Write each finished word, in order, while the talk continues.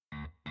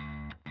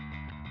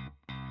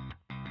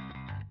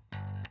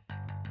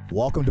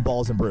Welcome to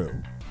Balls and Brew,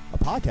 a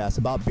podcast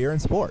about beer and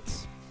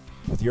sports,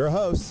 with your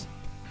hosts,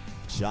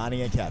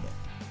 Johnny and Kevin.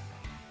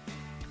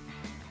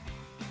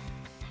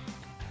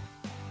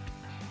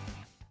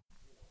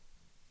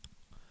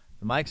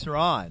 The mics are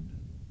on.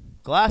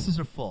 Glasses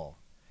are full.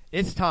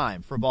 It's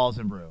time for Balls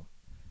and Brew.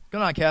 What's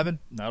going on, Kevin?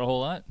 Not a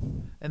whole lot.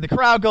 And the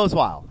crowd goes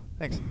wild.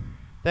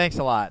 Thanks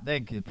a lot.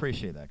 Thank you.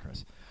 Appreciate that,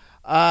 Chris.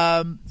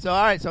 So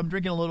I'm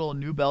drinking a little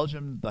New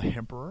Belgium, the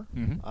Emperor.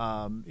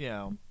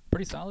 Mm-hmm.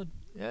 Pretty solid.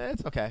 Yeah,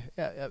 it's okay.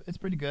 Yeah, it's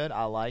pretty good.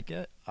 I like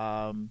it.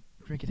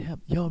 Drinking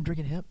hemp. Yo, I'm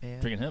drinking hemp, man.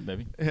 Drinking hemp,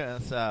 baby. Yeah,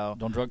 so.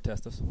 Don't drug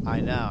test us. I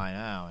know,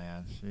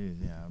 man. Jeez,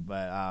 yeah.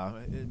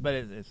 But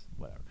it's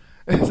whatever.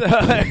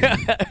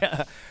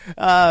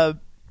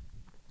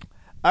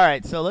 All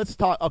right, so let's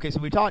talk. Okay, so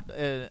we talked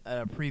in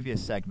a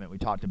previous segment. We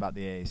talked about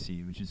the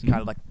AAC, which is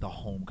kind of like the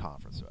home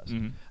conference to us.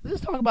 Mm-hmm.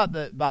 Let's talk about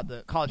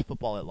the college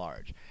football at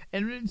large,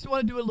 and we just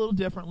want to do it a little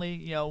differently.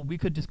 You know, we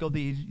could just go the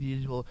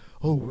usual.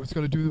 Oh, what's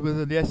going to do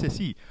with the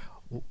SEC?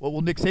 What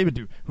will Nick Saban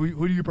do?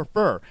 Who do you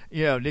prefer?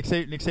 You know, Nick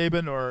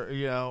Saban or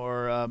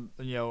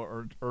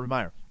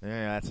Meyer?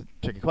 Yeah, that's a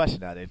tricky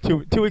question nowadays.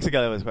 2 weeks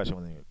ago that was a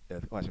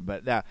question,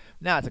 but now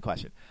it's a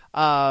question.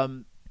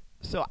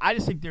 So I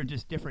just think they're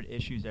just different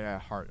issues that are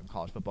at heart of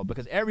college football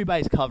because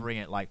everybody's covering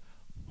it like,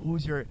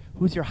 who's your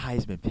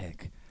Heisman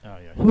pick? Oh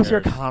yeah. Who's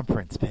your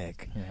conference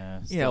pick?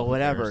 Yeah.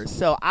 Whatever. Cares.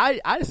 So I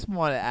just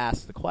want to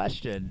ask the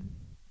question,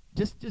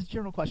 just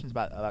general questions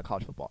about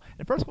college football. And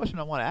the first question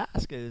I want to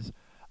ask is,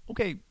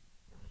 okay,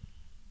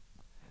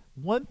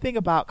 one thing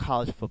about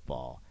college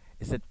football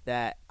is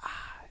that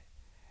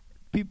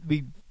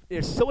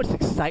there's so much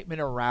excitement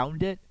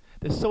around it.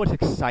 There's so much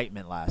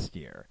excitement last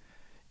year.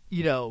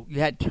 You know, you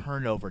had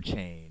turnover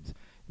chains.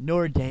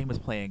 Notre Dame was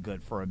playing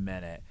good for a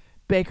minute.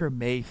 Baker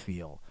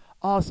Mayfield,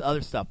 all this other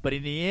stuff. But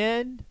in the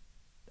end,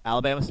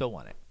 Alabama still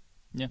won it.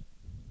 Yeah.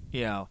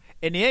 You know,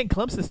 in the end,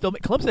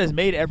 Clemson has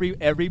made every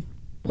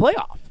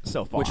playoff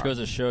so far. Which goes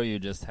to show you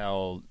just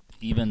how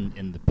even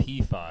in the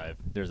P5,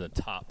 there's a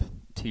top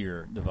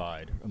tier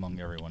divide among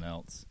everyone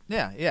else.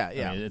 Yeah.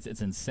 I mean,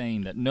 it's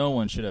insane that no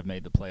one should have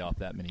made the playoff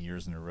that many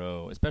years in a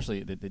row,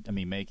 especially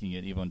making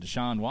it even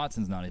Deshaun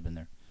Watson's not even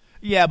there.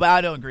 Yeah, but I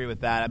don't agree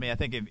with that. I mean, I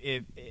think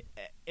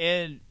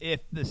if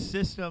the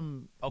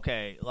system,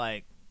 okay,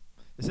 like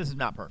the system's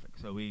not perfect,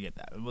 so we get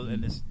that. Well,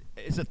 and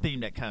it's a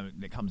theme that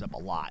comes up a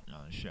lot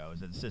on the show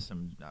is that the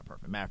system's not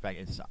perfect. Matter of fact,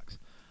 it sucks.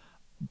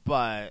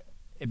 But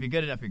if you're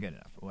good enough, you're good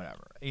enough.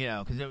 Whatever, you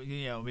know, because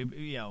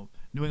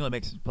New England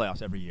makes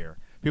playoffs every year.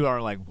 People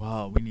are like,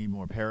 "Wow, we need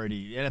more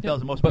parity." NFL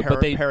is the most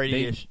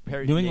parity-ish.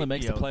 New England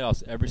makes the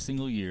playoffs every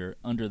single year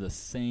under the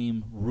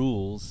same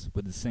rules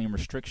with the same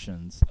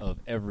restrictions of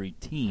every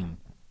team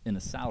in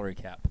a salary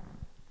cap.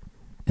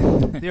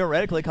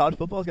 Theoretically, college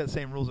football's got the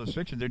same rules and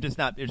restrictions. They're just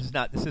not.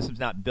 The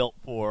system's not built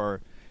for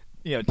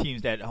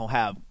teams that don't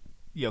have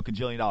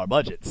 $1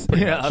 budgets.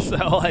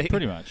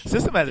 Pretty much.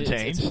 System hasn't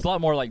changed. It's a lot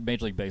more like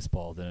Major League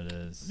Baseball than it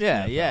is.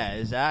 Yeah,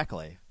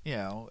 exactly.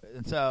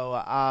 And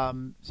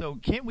so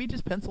can't we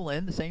just pencil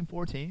in the same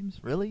 4 teams?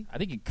 Really? I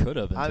think it could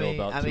have until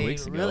about 2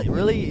 weeks ago.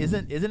 Really,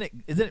 isn't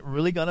it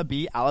really going to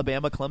be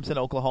Alabama, Clemson,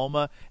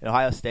 Oklahoma, and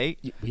Ohio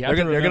State? They're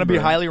going to be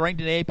highly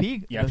ranked in AP.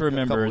 You have to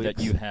remember that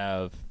you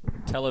have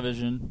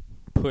television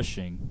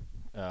pushing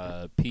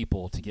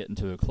people to get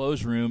into a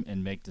closed room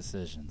and make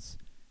decisions.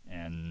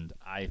 And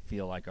I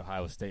feel like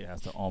Ohio State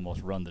has to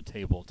almost run the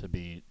table to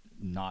be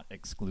not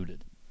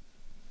excluded.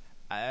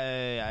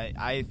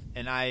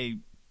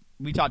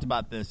 We talked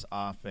about this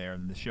off air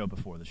in the show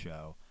before the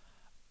show.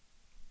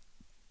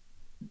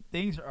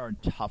 Things are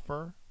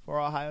tougher for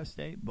Ohio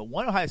State, but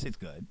Ohio State's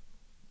good.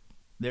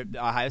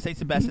 Ohio State's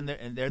the best and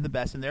they're the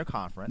best in their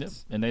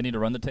conference. Yep. And they need to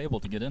run the table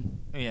to get in.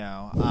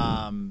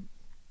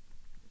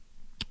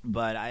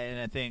 But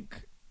I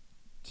think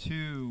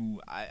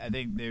too. I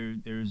think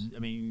there's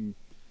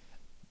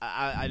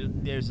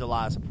a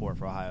lot of support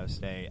for Ohio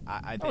State.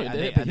 I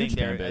think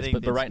they're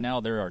but right now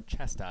they are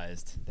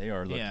chastised. They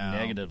are looked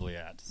negatively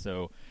at.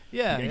 So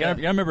you gotta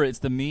remember it's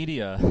the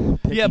media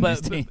picking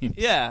these teams.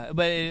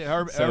 But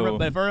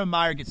if Urban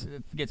Meyer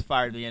gets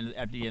fired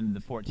at the end of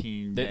the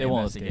 14 they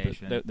won't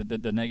escape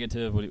it. The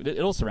negative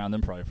it'll surround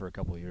them probably for a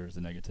couple of years.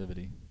 The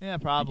negativity. Yeah,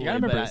 probably. You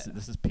gotta remember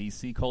this is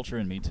PC culture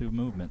and Me Too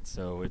movement.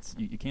 So it's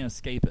you can't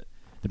escape it.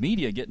 The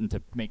media getting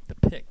to make the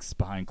picks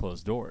behind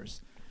closed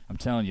doors. I'm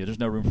telling you, there's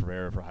no room for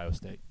error for Ohio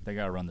State. They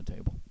got to run the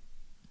table.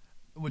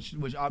 Which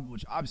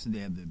obviously they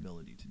have the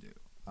ability to do.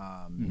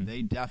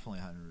 They definitely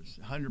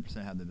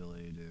 100% have the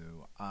ability to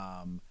do.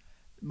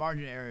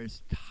 Margin of error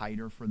is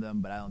tighter for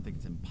them, but I don't think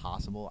it's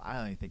impossible. I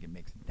don't even think it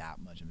makes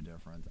that much of a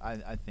difference.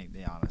 I think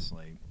they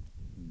honestly,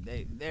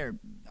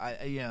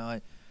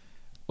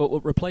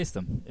 Well, replace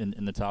them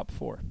in the top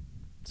 4.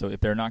 So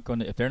if they're not going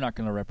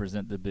to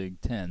represent the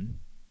Big Ten,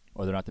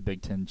 or they're not the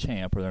Big Ten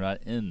champ, or they're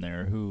not in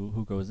there,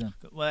 who goes in?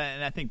 Well,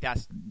 and I think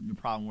that's the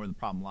problem where the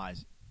problem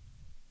lies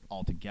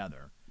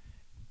altogether,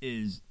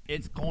 is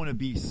it's going to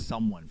be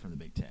someone from the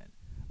Big Ten.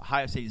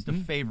 Ohio State is the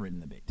favorite in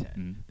the Big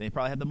Ten. They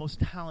probably have the most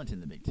talent in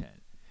the Big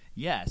Ten.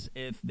 Yes,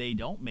 if they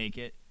don't make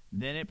it,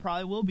 then it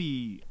probably will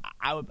be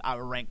I would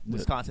rank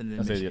Wisconsin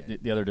and Michigan.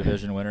 The other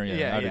division winner.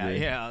 Yeah, I'd agree.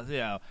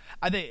 Yeah.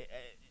 I think.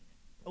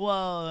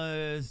 Well,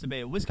 it's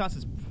debatable.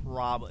 Wisconsin's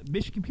probably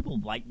Michigan. People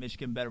like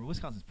Michigan better, but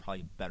Wisconsin's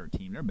probably a better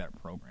team. They're a better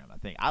program, I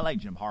think. I like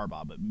Jim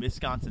Harbaugh, but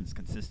Wisconsin's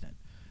consistent.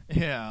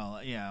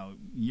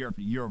 Year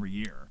over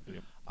year.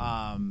 Yep.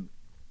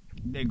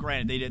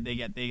 Granted, they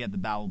get the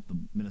battle of the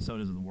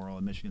Minnesotas of the world,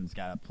 and Michigan's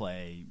got to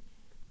play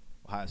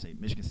Ohio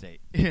State, Michigan State,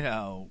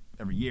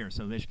 every year.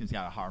 So Michigan's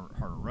got a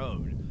harder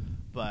road.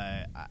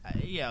 But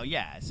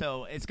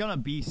so it's gonna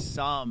be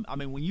some. I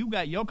mean, when you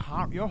got your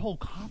whole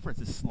conference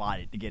is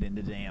slotted to get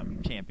into the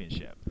damn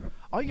championship,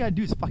 all you gotta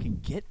do is fucking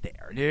get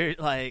there, dude.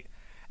 Like,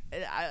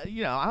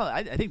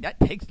 I think that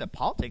takes the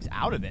politics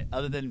out of it,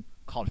 other than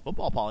college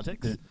football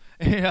politics.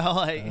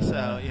 I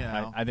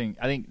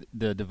think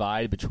the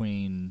divide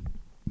between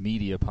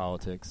media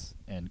politics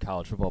and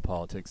college football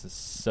politics is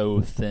so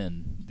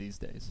thin these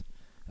days.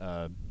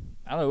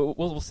 I don't know.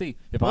 We'll see.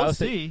 If Ohio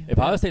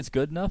State's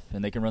good enough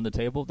and they can run the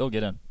table, they'll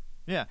get in.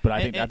 Yeah, but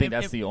I think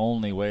that's the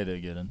only way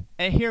they get in.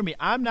 And hear me,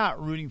 I'm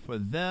not rooting for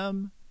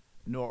them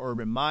nor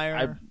Urban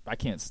Meyer. I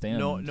can't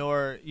stand.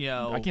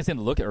 I can't stand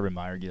the look at Urban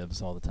Meyer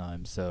gives all the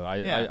time. So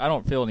I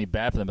don't feel any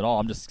bad for them at all.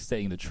 I'm just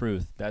saying the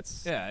truth.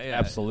 That's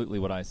absolutely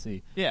what I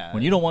see. Yeah.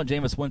 When you don't want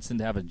Jameis Winston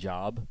to have a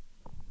job,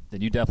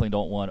 then you definitely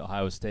don't want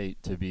Ohio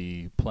State to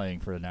be playing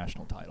for a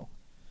national title.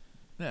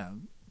 Yeah.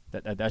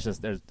 That's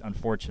just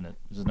unfortunate.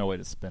 There's no way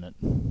to spin it.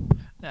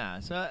 Nah,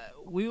 so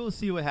we will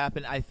see what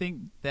happens. I think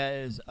that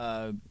is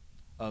a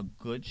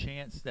good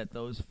chance that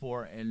those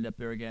four end up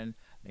there again.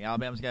 I think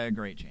Alabama's got a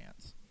great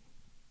chance.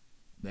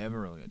 They have a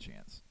really good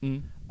chance.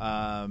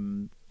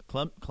 Mm-hmm.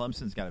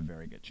 Clemson's got a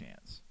very good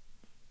chance.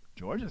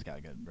 Georgia's got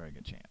a very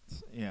good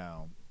chance.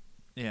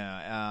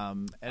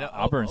 And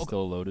Auburn's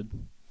still loaded.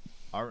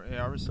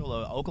 Auburn's still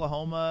loaded.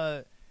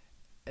 Oklahoma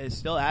is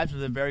still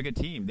actually a very good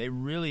team. They've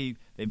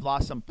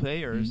lost some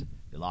players. Mm-hmm.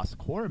 They lost a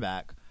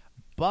quarterback,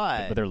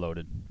 but they're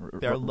loaded.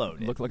 They're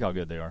loaded. Look how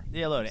good they are.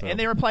 They're loaded, and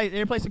they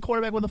replaced a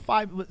quarterback with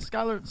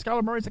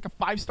Skyler Murray's like a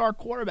 5-star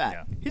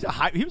quarterback. Yeah.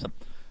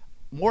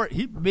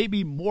 He may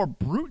be more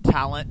brute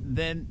talent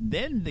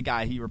than the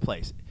guy he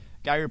replaced.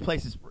 Guy he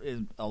replaced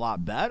is a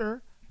lot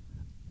better,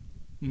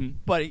 mm-hmm.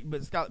 but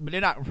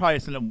they're not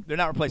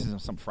replacing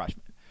some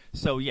freshman.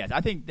 So yes,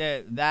 I think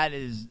that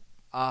is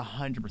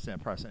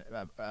 100%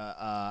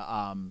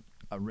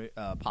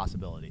 a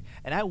possibility.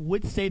 And I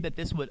would say that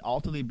this would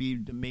ultimately be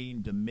the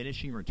main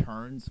diminishing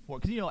returns for,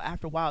 because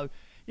after a while,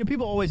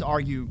 people always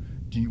argue: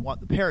 do you want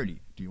the parity?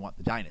 Do you want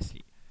the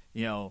dynasty?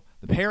 The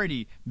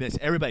parity makes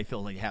everybody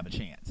feel like they have a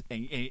chance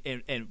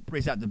and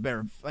brings out the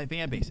better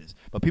fan bases.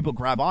 But people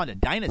grab on to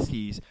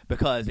dynasties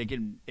because they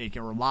can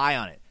rely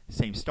on it,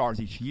 same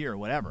stars each year or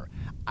whatever.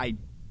 I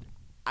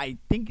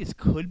think this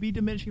could be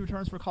diminishing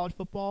returns for college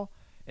football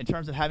in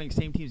terms of having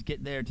same teams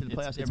get there to the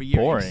playoffs every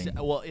year. Boring.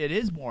 Well, it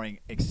is boring,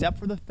 except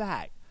for the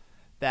fact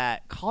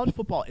that college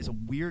football is a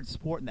weird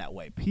sport in that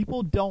way.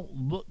 People don't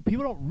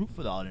root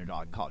for the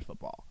underdog in college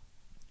football.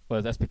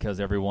 Well, that's because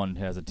everyone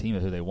has a team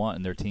of who they want,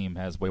 and their team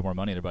has way more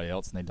money than everybody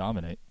else, and they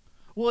dominate.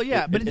 Well,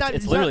 yeah, but it's not a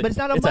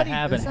money.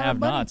 Have and have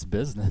nots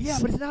business. Yeah,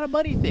 but it's not a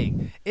money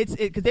thing. It's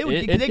because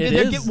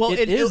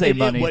it is a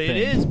money thing. It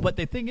is, but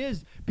the thing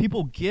is,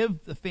 people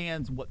give the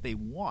fans what they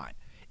want.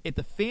 If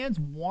the fans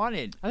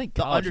wanted, I think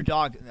the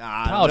underdog.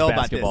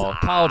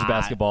 College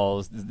basketball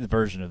is the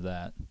version of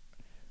that.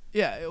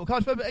 Yeah,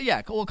 college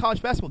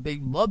basketball. They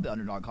love the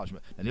underdog college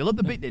basketball. And they love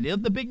the big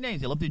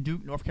names. They love the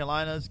Duke, North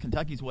Carolinas,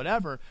 Kentucky's,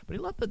 whatever.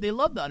 But they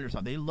love the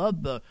underdog. They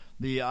love the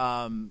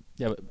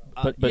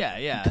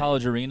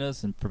college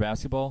arenas and for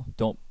basketball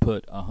don't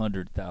put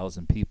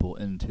 100,000 people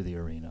into the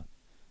arena.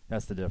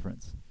 That's the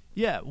difference.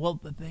 Yeah. Well,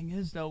 the thing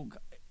is though,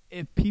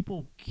 if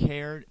people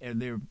cared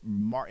and if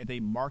they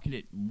market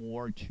it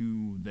more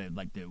to the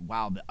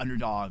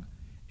underdog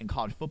in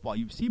college football,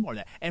 you see more of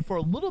that. And for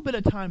a little bit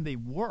of time, they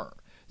were.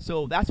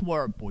 So that's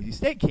where Boise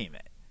State came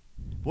in.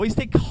 Boise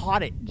State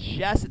caught it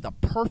just at the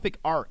perfect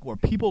arc where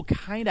people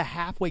kind of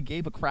halfway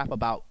gave a crap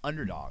about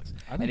underdogs,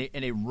 and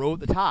they rode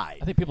the tide.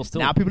 I think people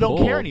still now people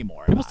don't care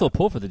anymore. People still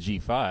pull for the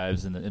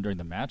G5s during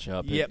the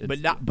matchup. Yeah,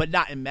 but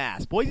not in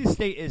mass. Boise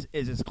State is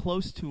as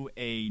close to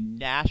a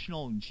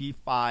national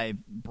G5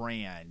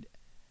 brand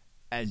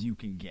as you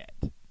can get.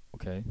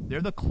 Okay,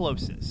 they're the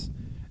closest.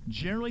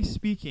 Generally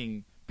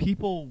speaking,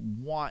 people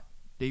want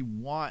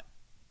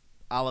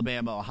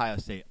Alabama, Ohio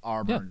State,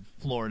 Auburn,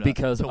 Florida,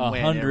 because to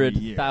win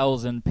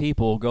 100,000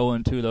 people go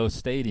into those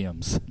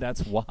stadiums.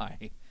 That's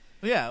why.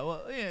 Yeah,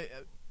 well, yeah.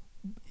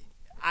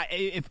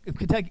 If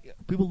Kentucky,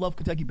 people love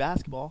Kentucky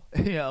basketball.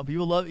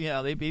 People love.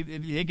 If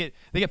they could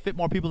fit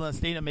more people in the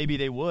stadium, maybe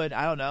they would.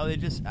 I don't know.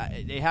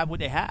 They have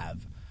what they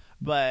have,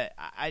 but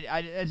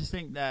I just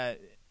think that.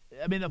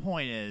 I mean, the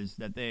point is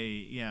that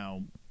they,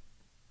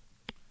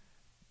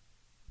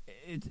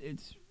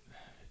 it's.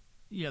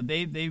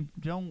 They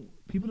don't.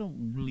 People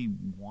don't really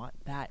want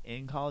that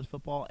in college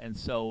football, and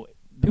so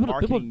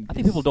I think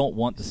people don't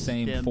want the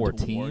same four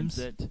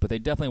teams, but they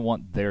definitely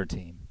want their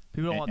team.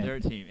 People don't want their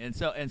team, and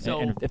so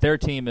if their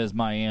team is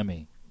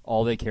Miami,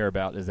 all they care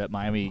about is that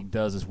Miami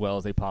does as well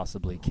as they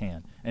possibly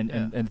can.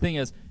 And the thing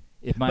is,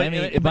 if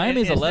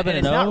Miami's 11-0,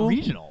 it's not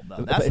regional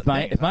though. That's if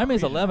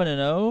Miami's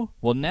 11-0,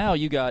 well, now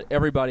you got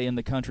everybody in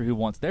the country who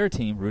wants their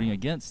team rooting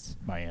against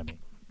Miami.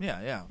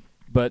 Yeah.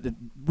 But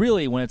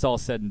really, when it's all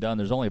said and done,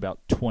 there's only about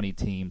 20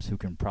 teams who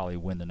can probably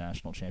win the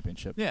national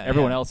championship. Yeah,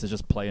 everyone else is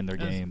just playing their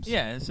games.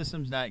 Yeah, the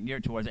system's not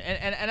geared towards it.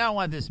 And I don't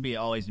want this to be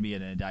always to be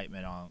an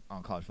indictment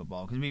on college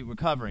football because we're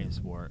covering the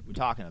sport. We're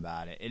talking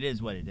about it. It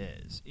is what it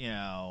is,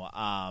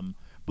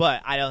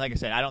 But like I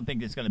said, I don't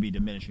think it's going to be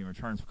diminishing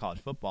returns for college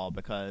football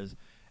because,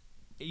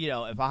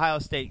 if Ohio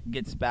State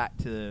gets back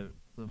to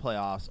the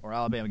playoffs or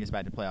Alabama gets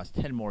back to the playoffs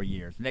 10 more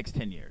years, the next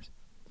 10 years,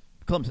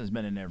 Clemson's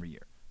been in every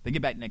year. They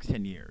get back the next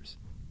 10 years.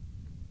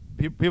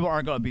 People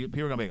are going to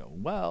be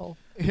well,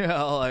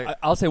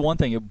 I'll say one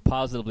thing it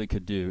positively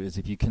could do is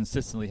if you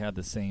consistently have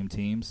the same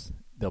teams,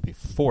 they'll be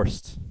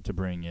forced to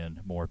bring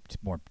in more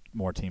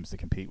teams to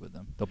compete with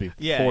them. They'll be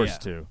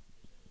forced to.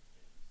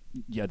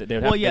 Yeah,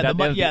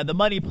 the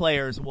money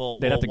players will.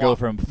 They'd have to go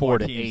from 4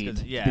 to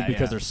 8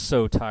 because they're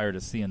so tired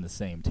of seeing the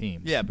same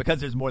teams. Yeah, because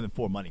there's more than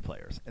 4 money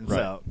players, and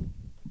so.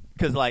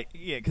 Because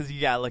you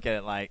gotta look at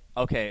it like,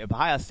 okay, if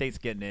Ohio State's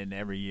getting in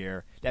every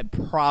year, that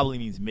probably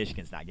means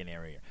Michigan's not getting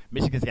every year.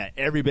 Michigan's got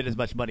every bit as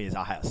much money as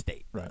Ohio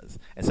State does,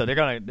 and so they're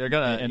gonna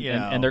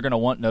and they're gonna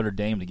want Notre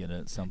Dame to get in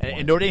at some point.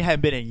 And Notre Dame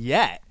haven't been in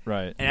yet,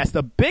 right? And that's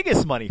the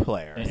biggest money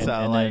player. And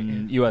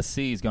then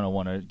USC is gonna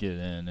want to get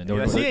in, and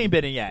USC ain't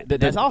been in yet.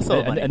 That's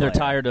also a money and they're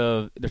player.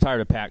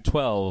 tired of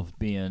Pac-12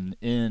 being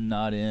in,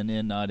 not in,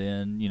 and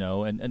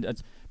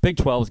it's. Big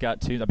 12's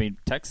got 2. I mean,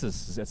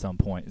 Texas at some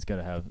point is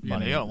going to have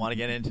money. They don't want to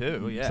get in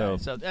too. Yeah,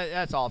 so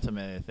that's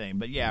ultimately the thing.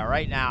 But yeah,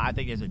 right now I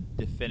think there's a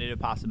definitive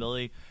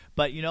possibility.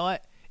 But you know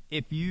what?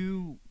 There's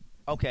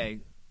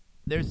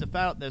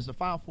the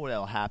Final Four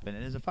that'll happen,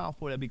 and there's a Final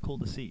Four that'd be cool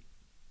to see.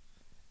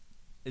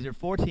 Is there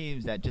 4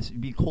 teams that just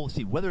be cool to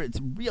see, whether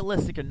it's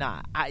realistic or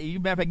not? Matter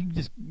of fact, you can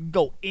just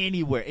go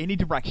anywhere, any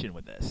direction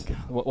with this.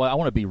 Well, I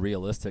want to be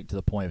realistic to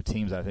the point of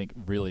teams I think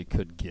really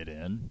could get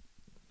in.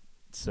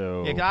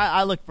 So yeah,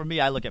 I look at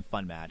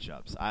fun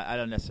matchups. I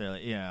don't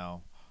necessarily,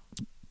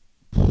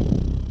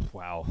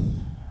 Wow,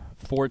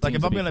 4 teams. Like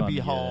if I'm going to be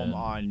to home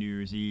on New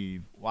Year's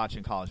Eve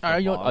watching college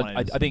football,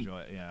 I think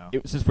enjoy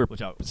it, since we're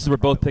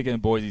both picking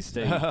Boise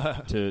State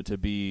to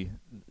be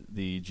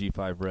the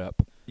G5 rep.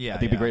 Yeah, I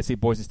think it'd be great to see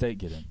Boise State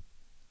get in.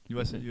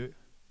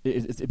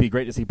 It'd be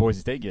great to see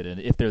Boise State get in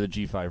if they're the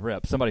G5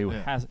 rep. Somebody who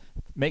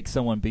makes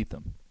someone beat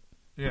them,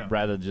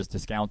 rather than just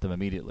discount them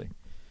immediately.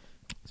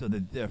 So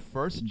their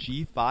first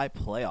G5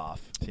 playoff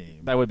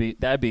team.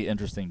 That'd be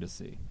interesting to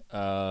see.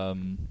 I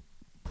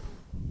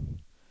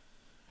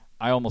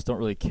almost don't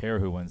really care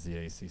who wins the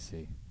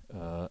ACC.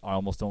 I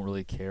almost don't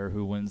really care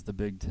who wins the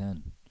Big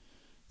Ten.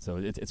 So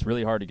it's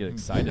really hard to get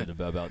excited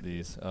about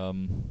these.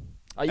 You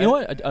know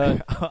what?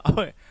 I'm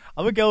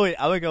gonna go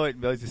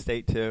with Boise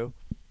State too,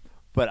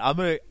 but I'm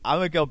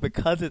gonna go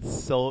because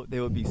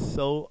they would be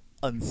so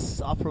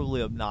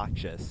insufferably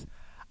obnoxious.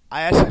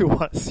 I actually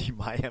want to see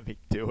Miami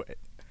do it.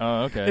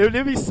 Oh, okay. It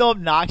would be so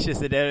obnoxious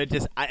that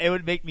it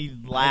would make me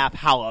laugh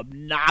how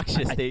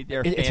obnoxious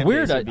their fan It's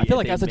weird. base I would be feel if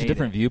like I have they such a made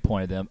different it.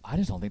 viewpoint of them. I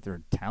just don't think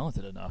they're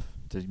talented enough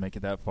to make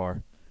it that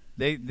far.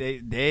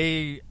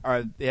 They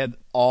have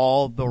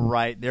all the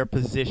right. Their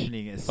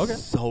positioning is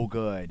so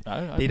good.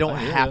 They don't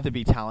have to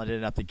be talented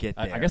enough to get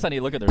there. I guess I need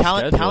to look at their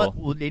schedule.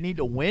 Well, they need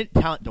to win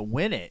talent to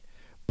win it.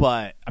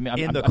 But I mean,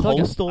 in the I feel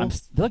coastal, like I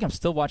feel like I'm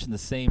still watching the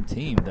same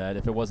team that,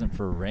 if it wasn't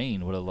for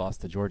rain, would have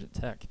lost to Georgia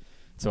Tech.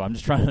 So I'm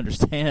just trying to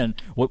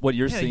understand what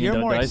you're seeing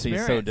that I see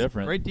is so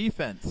different. Great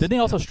defense. Didn't they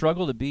also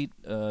struggle to beat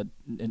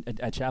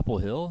at Chapel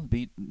Hill,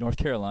 beat North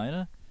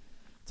Carolina?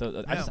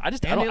 So I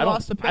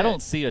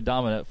don't see a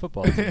dominant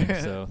football team.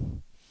 So,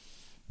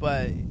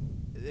 but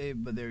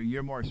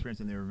you're more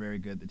experienced, and they were very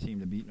good. The team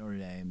that beat Notre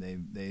Dame,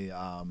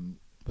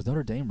 was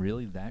Notre Dame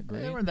really that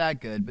great? They weren't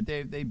that good, but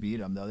they beat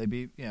them though. They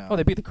beat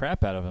they beat the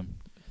crap out of them.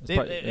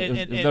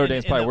 Notre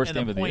Dame's probably worst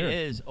game of the year.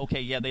 The point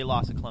is, they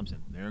lost to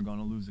Clemson. They're going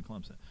to lose to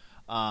Clemson.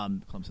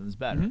 Clemson is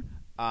better.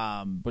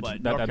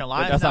 But North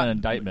Carolina. That's not an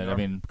indictment. I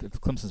mean,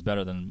 Clemson's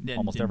better than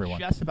almost everyone.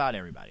 Just about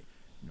everybody.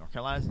 North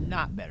Carolina's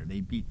not better. They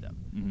beat them.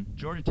 Mm-hmm.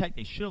 Georgia Tech,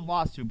 they should have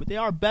lost to, but they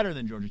are better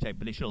than Georgia Tech.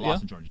 But they should have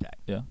lost to Georgia Tech.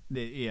 Yeah.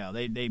 They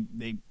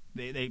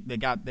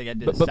got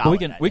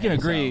but we can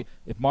agree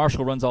if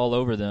Marshall runs all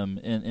over them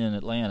in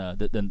Atlanta,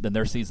 then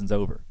their season's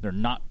over. They're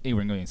not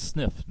even going to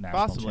sniff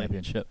national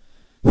championship.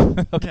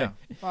 Okay, yeah,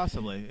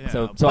 possibly.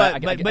 Yeah. So I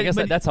guess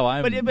that's how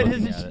I'm looking at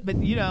it.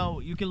 But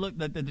you can look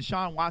at the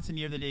Deshaun Watson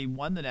year that they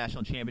won the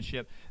national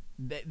championship.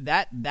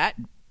 That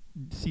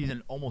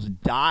season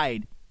almost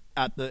died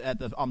on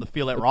the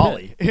field at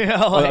Raleigh.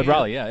 At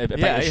Raleigh, yeah.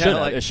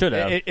 It should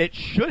have. It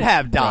should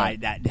have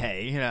died that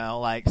day.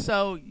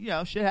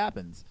 Shit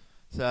happens.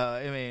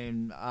 So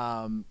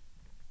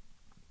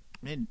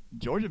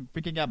Georgia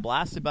freaking got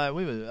blasted by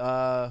who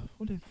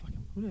did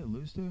they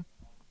lose to?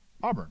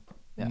 Auburn.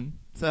 Yeah. Mm-hmm.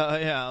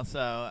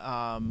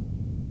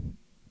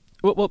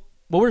 Well,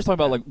 we were just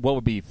talking about what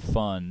would be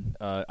fun.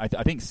 I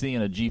think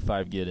seeing a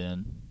G5 get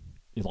in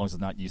as long as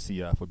it's not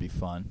UCF, would be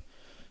fun.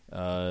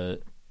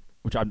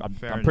 Which I'm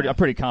Fair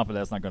pretty confident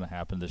that's not going to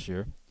happen this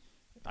year.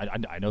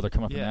 I know they're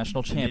coming off a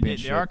national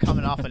championship. They are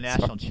coming off a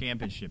national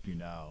championship,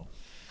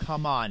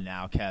 Come on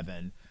now,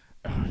 Kevin.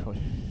 Like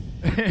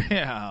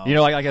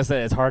I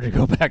said, it's hard to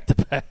go back to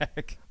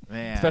back,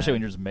 man. Especially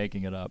when you're just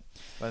making it up.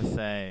 Let's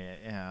say,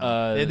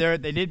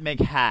 they did make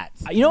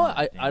hats.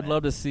 I'd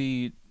love to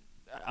see.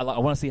 I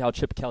want to see how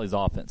Chip Kelly's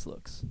offense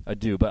looks. I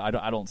do, but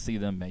I don't see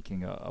them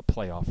making a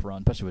playoff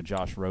run, especially with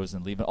Josh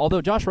Rosen leaving.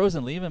 Although Josh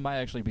Rosen leaving might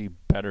actually be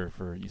better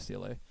for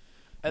UCLA.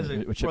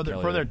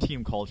 For their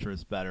team culture,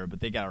 it's better,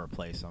 but they got to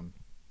replace him.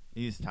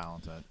 He's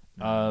talented.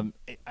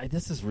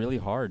 This is really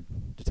hard,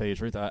 to tell you the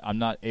truth. I'm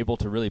not able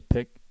to really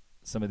pick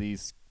some of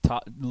these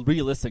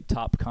realistic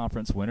top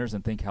conference winners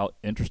and think how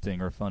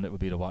interesting or fun it would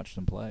be to watch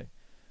them play.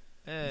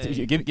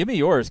 Give me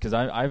yours, because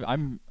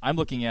I'm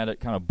looking at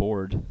it kind of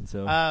bored.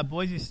 So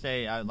Boise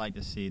State, I'd like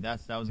to see. That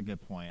was a good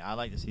point. I'd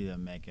like to see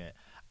them make it.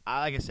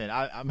 Like I said,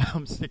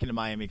 I'm sticking to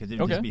Miami because it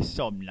would just be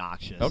so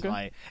obnoxious. Okay.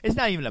 Like, it's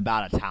not even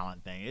about a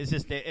talent thing. It's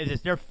just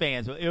their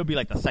fans. It would be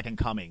like the second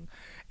coming.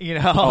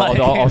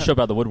 I'll show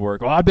about the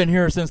woodwork. Well, I've been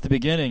here since the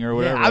beginning, or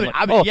whatever.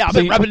 I've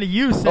been rubbing to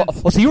you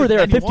since. So you were there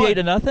at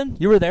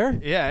 58-0? You were there?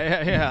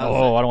 Yeah.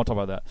 Oh, I don't want to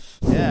talk about that.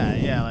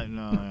 Yeah. Like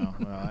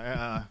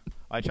no.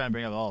 I try and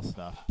bring up all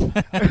stuff.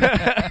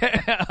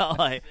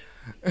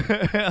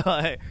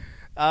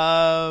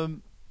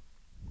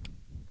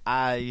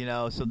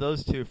 So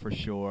those two for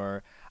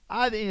sure.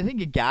 I think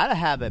you gotta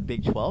have a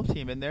Big 12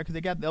 team in there because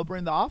they'll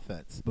bring the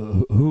offense.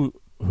 But who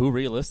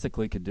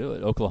realistically could do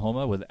it?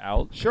 Oklahoma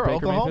without Baker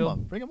Oklahoma.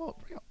 Mayfield? Bring them up.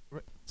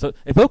 So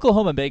if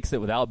Oklahoma makes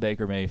it without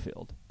Baker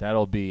Mayfield,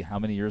 that'll be how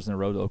many years in a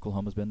row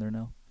Oklahoma's been there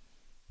now?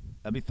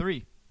 That'd be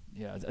 3.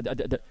 Yeah.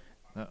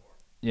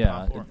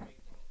 Yeah.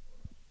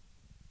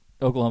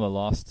 Oklahoma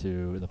lost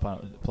to the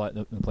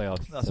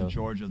playoffs. That's in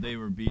Georgia. They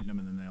were beating them,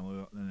 and then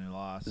they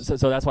lost.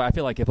 So that's why I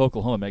feel like if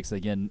Oklahoma makes it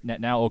again,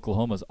 now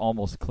Oklahoma's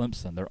almost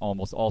Clemson. They're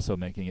almost also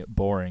making it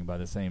boring by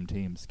the same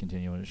teams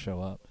continuing to show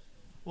up.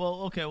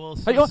 Well, okay. Well,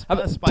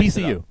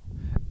 TCU.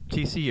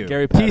 TCU.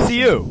 Gary Patterson.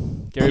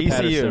 TCU. Gary TCU.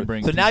 Patterson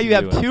brings so now TCU you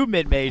have in. 2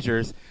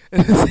 mid-majors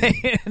in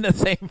the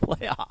same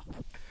playoff.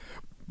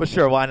 But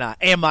sure, why not?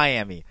 And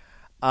Miami.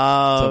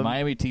 So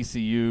Miami,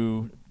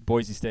 TCU,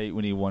 Boise State.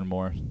 We need one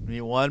more. We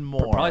need one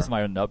more. Probably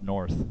somebody up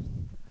north.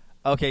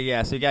 Okay,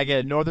 yeah. So you gotta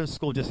get a northern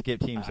school just to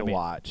get teams to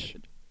watch.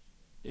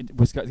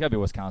 It's got to be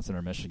Wisconsin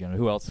or Michigan.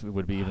 Who else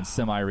would be even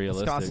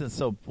semi-realistic? Wisconsin's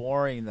so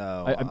boring,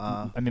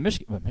 though.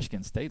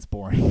 Michigan State's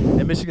boring.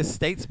 And Michigan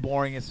State's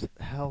boring as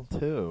hell,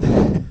 too.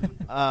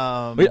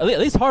 At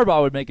least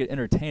Harbaugh would make it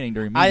entertaining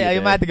during media day. I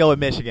might have to go with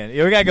Michigan. We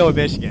got to go with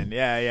Michigan.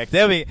 Yeah.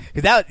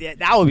 Because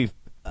that would be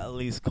at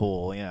least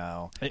cool,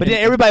 But then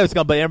everybody's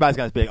going to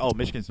be like, oh,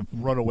 Michigan's a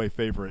runaway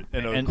favorite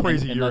in a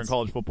crazy year in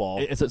college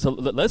football. So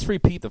let's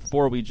repeat the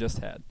 4 we just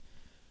had.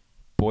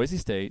 Boise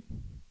State,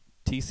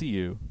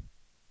 TCU,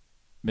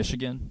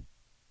 Michigan,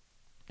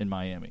 and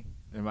Miami.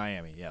 In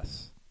Miami,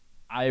 yes.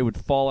 I would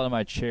fall out of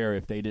my chair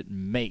if they didn't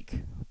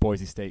make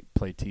Boise State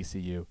play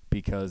TCU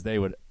because they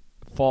would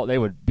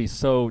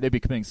they'd be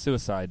committing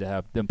suicide to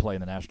have them play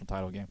in the national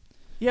title game.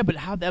 Yeah, but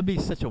that'd be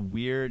such a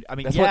weird. I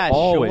mean, That's yeah, what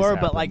always sure,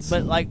 happens.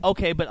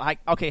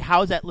 okay,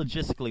 how does that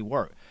logistically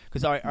work?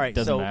 Because all right,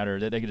 doesn't so, matter.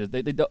 They could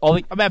just all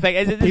the, I mean, in fact,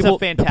 it's a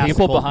fantastic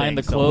people behind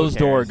thing, the closed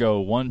door cares? go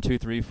 1, 2,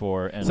 3,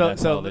 4, and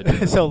that's all they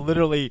do. So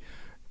literally,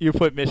 you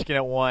put Michigan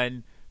at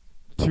 1.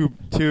 Two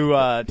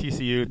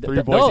TCU,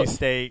 3 Boise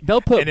State,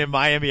 and then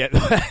Miami at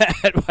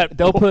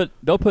they'll 4.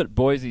 put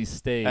Boise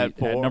State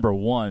at number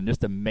 1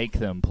 just to make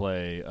them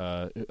play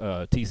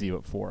TCU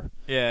at 4.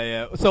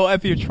 Yeah. So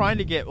if you're trying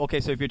to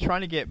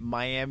get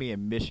Miami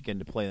and Michigan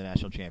to play the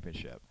national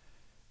championship,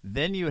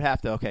 then you would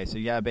have to so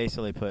you gotta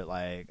basically put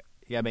you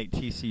gotta make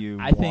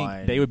TCU. I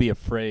think they would be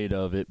afraid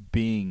of it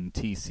being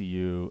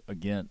TCU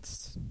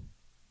against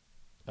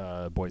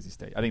Boise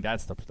State. I think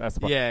that's the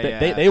problem.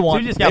 Yeah. They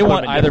want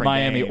either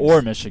Miami games.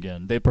 or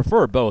Michigan. They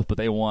prefer both, but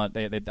I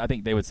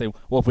think they would say,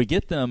 well, if we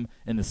get them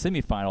in the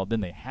semifinal,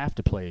 then they have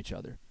to play each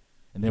other,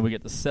 and then we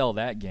get to sell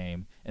that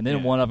game, and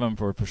then one of them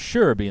for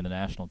sure be in the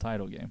national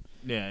title game.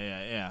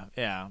 Yeah.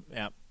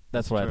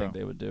 That's what true. I think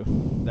they would do.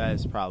 That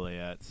is probably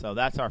it. So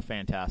that's our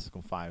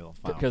fantastical final.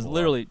 Because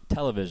literally,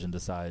 television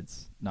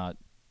decides. Not,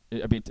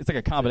 I mean, it's like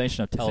a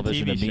combination of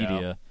television and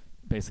media,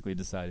 basically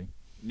deciding.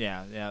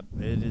 Yeah,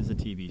 it is a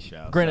TV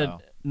show. Granted,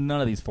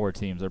 none of these 4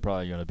 teams are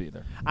probably going to be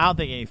there. I don't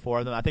think any 4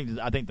 of them. I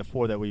think the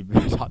 4 that we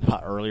talked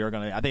about earlier are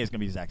going to. I think it's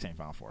going to be the exact same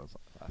Final Four as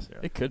last year.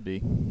 It could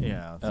be.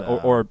 Yeah,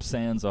 or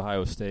Sans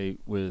Ohio State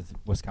with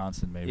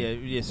Wisconsin, maybe. Yeah,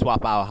 you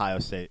swap out Ohio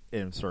State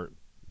and insert.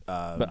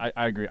 But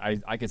I agree.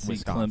 I could see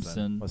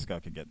Wisconsin. Clemson. Let's go.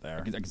 Could get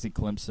there. I could see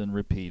Clemson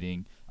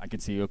repeating. I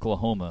could see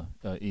Oklahoma,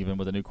 even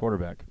with a new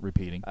quarterback,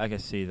 repeating. I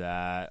could see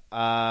that.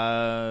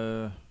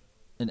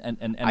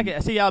 And I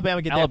can see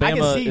Alabama get Alabama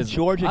there. I can see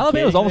Georgia.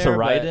 Alabama's almost there, a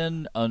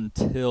write-in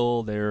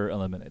until they're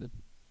eliminated.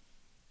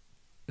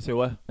 See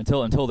what?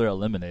 Until they're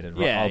eliminated.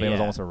 Yeah, Alabama's yeah.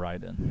 almost a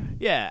write-in.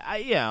 Yeah,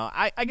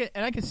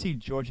 I can see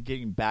Georgia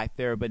getting back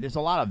there, but there's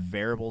a lot of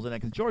variables in it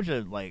because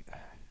Georgia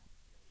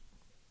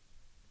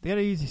They got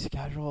an easy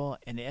schedule,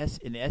 and the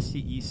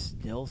SCE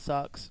still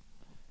sucks.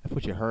 That's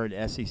what you heard.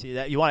 SEC.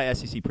 That you want an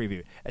SEC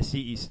preview?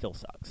 SCE still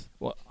sucks.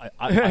 Well,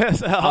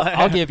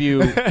 I'll give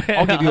you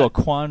a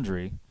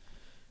quandary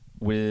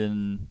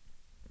when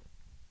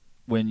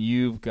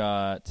you've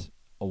got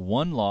a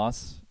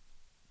 1-loss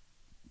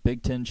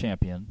Big Ten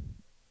champion,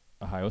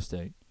 Ohio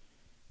State,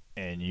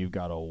 and you've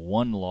got a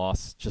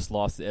 1-loss, just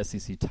lost the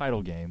SEC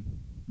title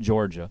game,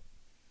 Georgia,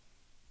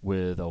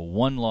 with a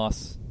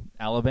 1-loss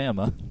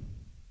Alabama.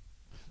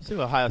 See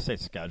what Ohio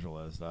State's schedule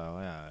is, though.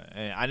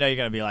 Yeah, I know you're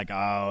gonna be like,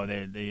 oh,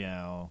 they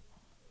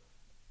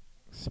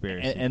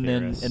conspiracy and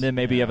then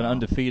maybe you have an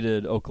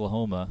undefeated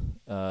Oklahoma.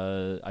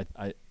 And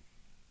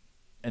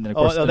then of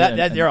course,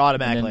 you're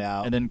automatically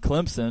out. And then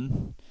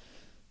Clemson.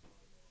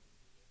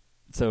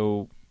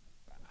 So,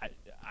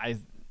 I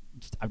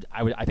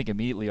think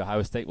immediately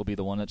Ohio State will be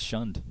the one that's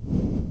shunned.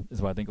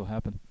 Is what I think will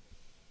happen.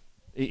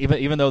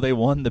 Even though they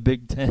won the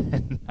Big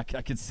Ten, I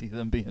could see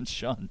them being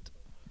shunned.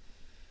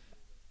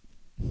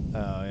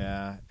 Oh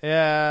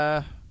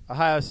yeah.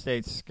 Ohio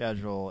State's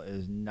schedule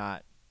is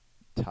not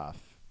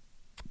tough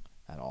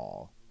at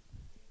all.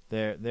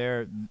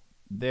 Their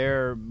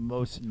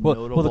most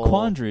notable. Well, the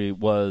quandary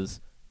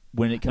was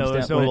when it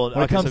comes down.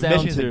 When it comes down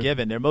Michigan's to a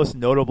given. Their most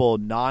notable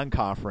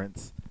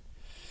non-conference.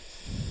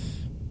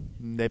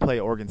 They play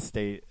Oregon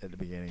State at the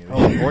beginning of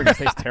the year. Oregon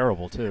State's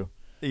terrible too.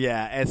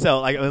 Yeah, and so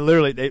like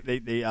literally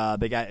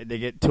they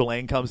get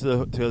Tulane comes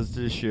to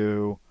the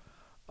shoe.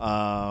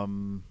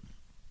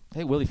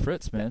 Hey, Willie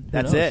Fritz, man.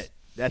 That's it.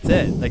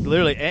 Like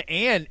literally,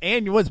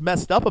 and what's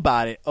messed up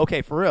about it?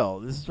 Okay, for real,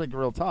 this is like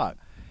real talk.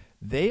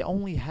 They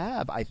only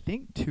have, I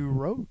think,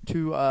 two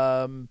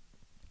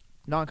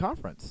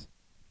non-conference.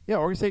 Yeah,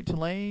 Oregon State,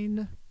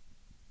 Tulane.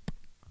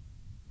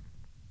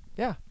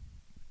 Yeah,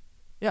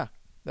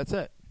 that's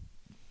it.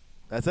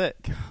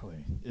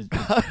 Golly. It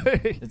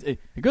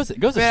goes to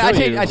show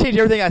you. I changed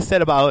everything I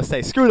said about Ohio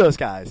State. Screw those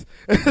guys.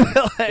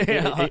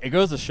 It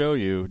goes to show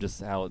you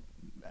just how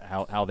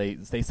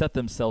they set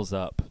themselves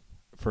up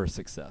for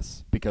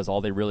success because all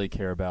they really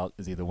care about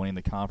is either winning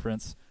the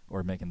conference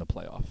or making the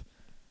playoff.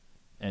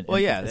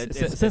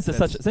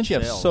 Since you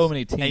have so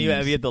many teams, and you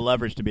have the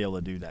leverage to be able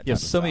to do that. You have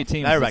so many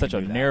teams with such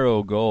a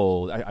narrow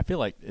goal. I feel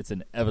like it's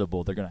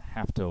inevitable they're going to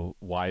have to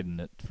widen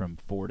it from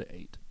 4 to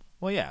 8.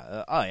 Well,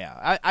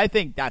 yeah. I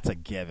think that's a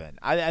given.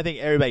 I think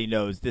everybody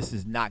knows this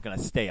is not going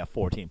to stay a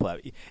 14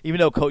 playoff. Even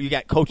though you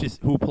got coaches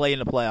who play in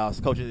the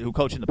playoffs, coaches who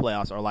coach in the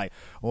playoffs are like,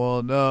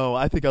 well, no,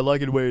 I think I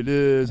like it the way it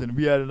is, and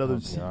we had another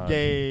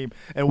game,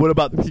 and what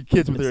about the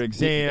kids with their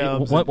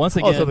exams? Once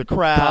again, the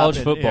crowd college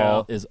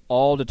football is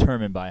all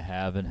determined by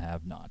have and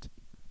have not.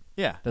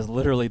 Yeah. That's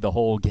literally the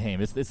whole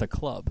game. It's a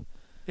club.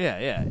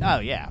 Yeah. Oh,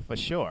 yeah, for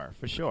sure.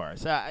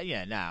 So,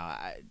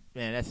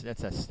 man,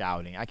 that's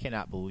astounding. I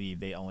cannot believe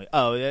they only.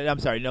 Oh, I'm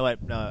sorry. You know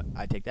what? No,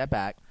 I take that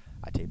back.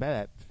 To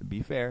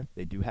be fair,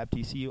 they do have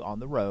TCU on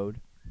the road.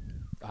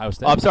 Ohio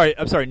State. Oh, I'm sorry.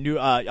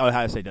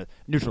 Ohio State does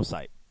neutral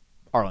site,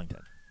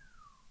 Arlington.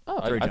 Oh,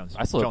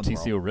 I still hope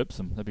TCU rips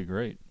them. That'd be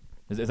great.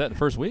 Is that the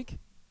first week? And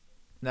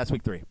that's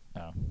week 3.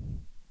 Oh.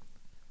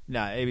 No,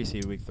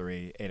 ABC week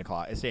 3, 8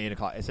 o'clock. It's 8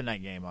 o'clock. It's a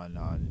night game on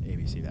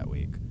ABC that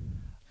week.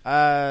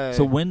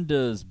 So when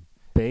does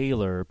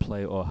Baylor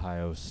play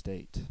Ohio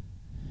State?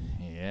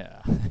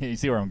 Yeah. You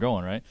see where I'm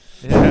going, right?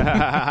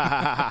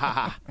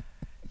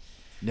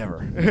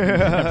 Never.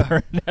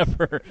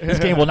 Never. This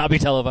game will not be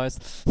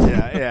televised.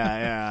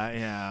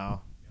 Yeah.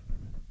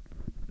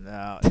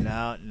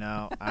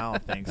 No, I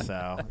don't think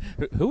so.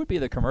 Who would be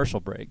the commercial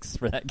breaks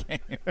for that game?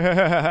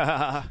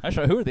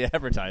 Actually, who are the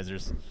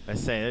advertisers? I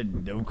say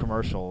no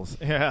commercials.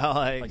 Yeah,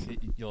 like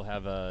you'll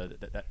have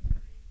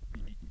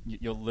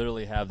you'll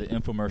literally have the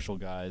infomercial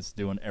guys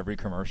doing every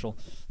commercial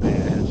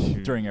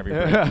during every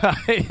break.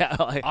 Yeah,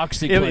 like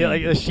OxyClean.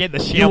 Like the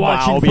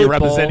ShamWow will be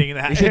representing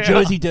that. Is your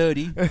jersey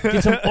dirty?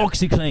 Get some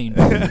OxyClean.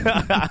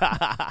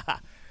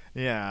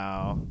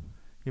 Yeah.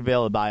 You'll be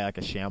able to buy like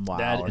a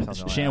ShamWow or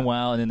something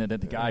ShamWow, and then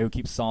the guy who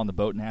keeps sawing the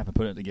boat in half and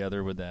putting it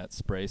together with that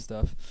spray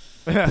stuff.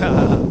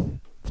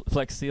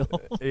 Flex Seal.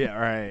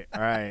 Yeah,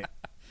 right.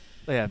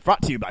 Yeah,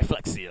 brought to you by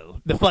Flex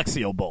Seal. The Flex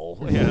Seal Bowl.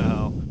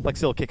 Flex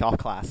Seal Kickoff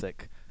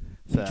Classic.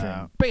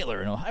 So,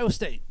 Baylor and Ohio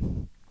State.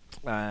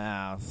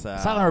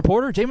 Silent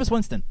reporter, Jameis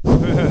Winston.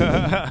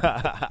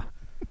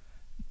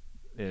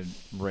 And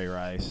Ray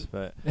Rice.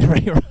 But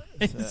Ray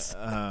Rice.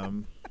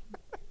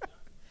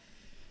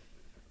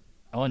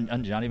 On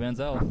Johnny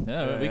Manziel.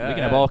 Yeah, we can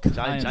have all kinds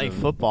Johnny of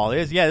football.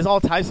 There's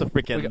all types of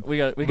freaking. We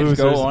can just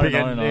go on and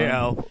on and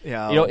on.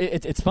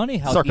 It's funny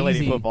how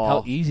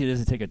easy it is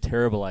to take a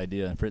terrible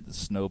idea and for it to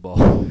snowball.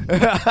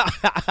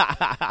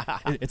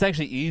 It's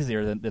actually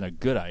easier than a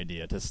good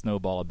idea to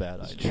snowball a bad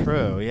idea. It's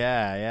true.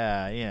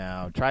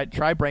 Yeah.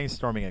 Try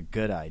brainstorming a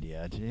good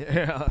idea.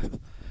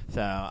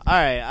 So, all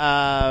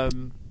right.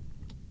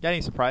 Got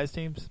any surprise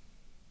teams?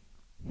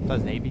 That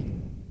was Navy.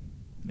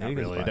 Not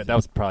really. That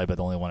was probably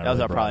the only one. That was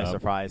our probably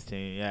surprise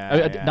team.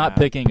 Yeah, not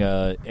picking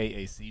a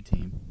AAC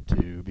team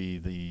to be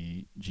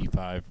the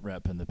G5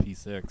 rep in the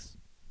P6.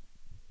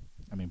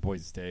 I mean,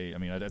 Boise State. I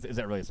mean, is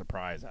that really a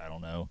surprise? I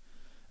don't know.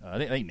 I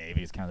think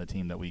Navy is kind of the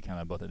team that we kind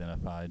of both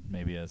identified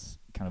maybe as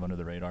kind of under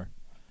the radar.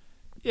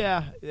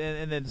 Yeah,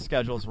 and then the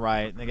schedule's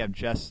right. They got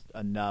just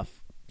enough.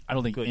 I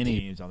don't think good any.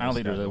 teams on I don't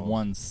think their there's schedules.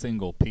 one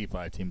single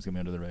P5 team's gonna be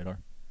under the radar.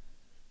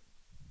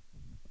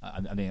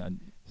 I mean,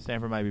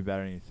 Stanford might be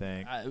better than you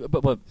think.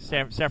 but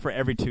Stanford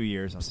every 2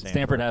 years on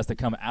Stanford has to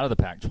come out of the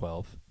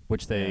Pac-12,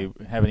 which they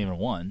haven't even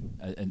won,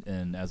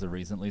 and as of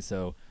recently.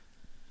 So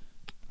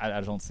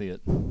I don't see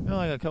it.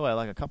 Like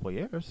a couple of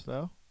years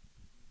though.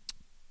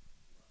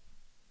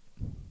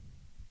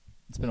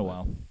 It's been a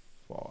while.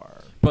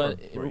 Far. But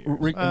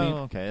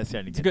okay, that's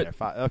starting to get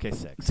there. Okay,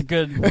 6. It's a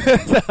good.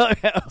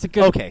 It's a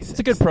good. Okay, 6. It's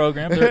a good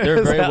program.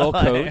 They're very well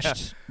So,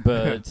 coached,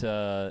 but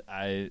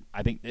I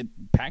think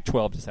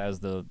Pac-12 just has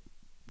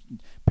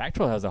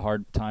Pac-12 has a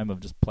hard time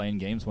of just playing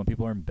games when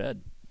people are in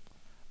bed.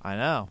 I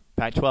know.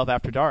 Pac-12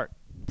 after dark.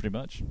 Pretty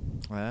much.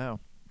 I know.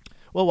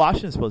 Well,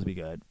 Washington's supposed to be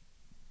good,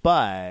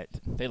 but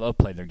they love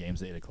playing their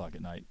games at 8:00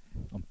 at night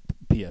on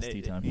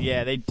PST time.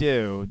 Yeah, they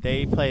do.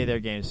 They play their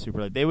games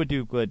super late. They would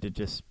do good to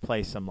just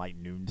play some like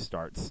noon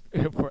starts,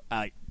 for,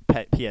 like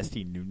PST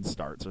noon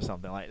starts or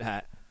something like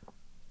that.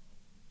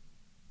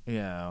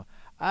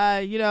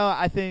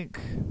 I think.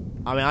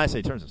 I mean, honestly,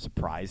 in terms of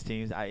surprise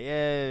teams,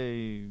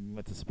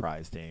 what's a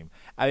surprise team?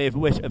 I mean,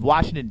 if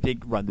Washington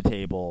did run the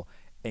table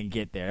and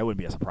get there, it wouldn't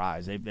be a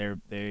surprise. They're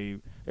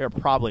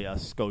probably a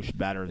skosh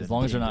better than as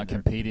long as they're not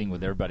competing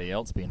with everybody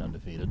else being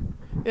undefeated.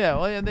 Yeah,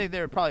 well, and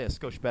they're probably a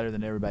skosh better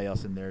than everybody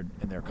else in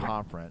their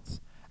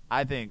conference.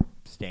 I think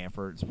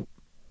Stanford's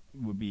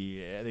would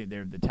be. I think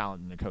they're the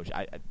talent and the coach.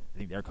 I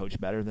think they're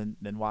coached better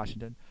than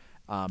Washington.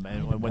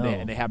 And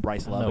when they have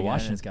Bryce Love,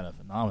 Washington's got a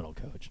phenomenal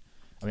coach.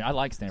 I mean, I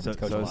like Stanford's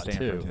coach a lot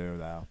Stanford too.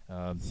 Though.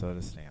 So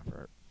does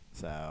Stanford.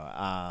 So,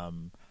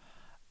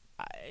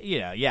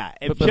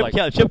 If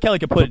But Chip Kelly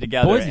could put it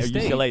together Boise at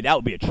State, UCLA, that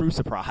would be a true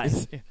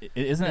surprise.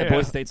 Isn't that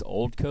Boise State's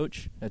old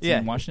coach that's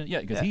in Washington? Yeah,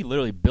 because he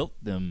literally built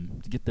them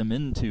to get them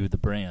into the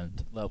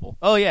brand level.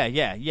 Oh, yeah.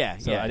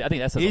 So I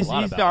think that says a lot about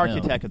him. He's the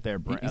architect of their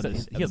brand.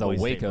 He has a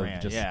wake of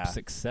just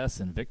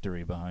success and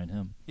victory behind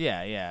him.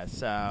 Yeah.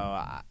 So,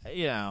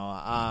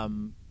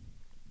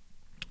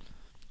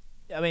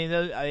 I mean,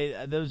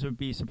 those would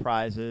be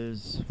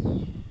surprises.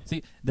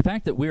 See, the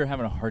fact that we're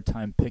having a hard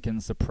time picking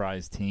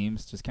surprise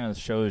teams just kind of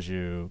shows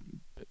you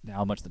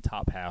how much the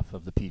top half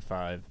of the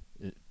P5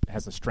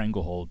 has a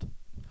stranglehold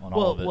on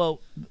all of it.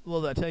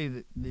 Well, I tell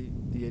you,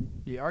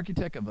 the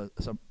architect of a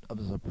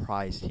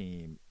surprise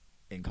team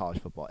in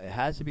college football, it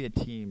has to be a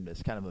team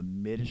that's kind of a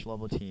mid-ish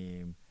level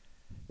team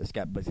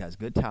but has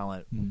good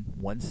talent,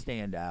 one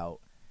standout,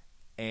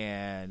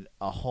 and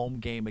a home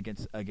game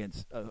against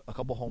a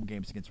couple home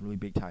games against really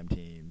big time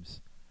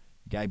teams.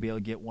 You gotta be able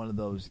to get one of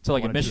those. So,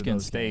 like if Michigan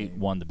State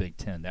won the Big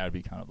Ten, that would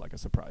be kind of like a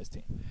surprise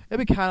team.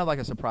 It'd be kind of like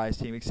a surprise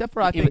team, except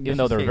for I think even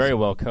though they're very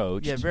well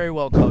coached. Yeah, very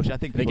well coached. I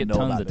think they people get know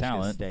tons about of Michigan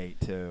talent. State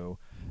too.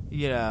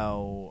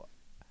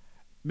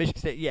 Michigan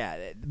State,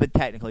 yeah, but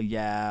technically,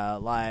 yeah,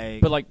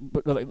 But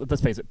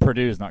let's face it,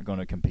 Purdue's not going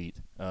to compete.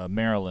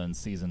 Maryland's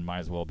season might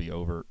as well be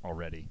over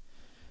already.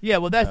 Yeah,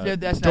 well,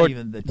 that's not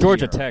even the tier.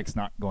 Georgia Tech's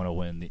not going to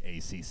win the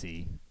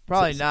ACC.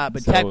 Probably not,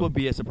 but Tech would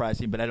be a surprise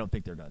team, but I don't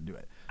think they're going to do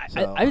it.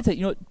 I would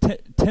say,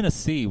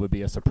 Tennessee would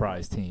be a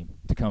surprise team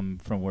to come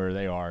from where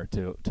they are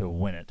to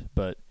win it.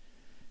 But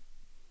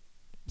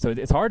so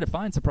it's hard to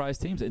find surprise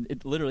teams.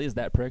 It literally is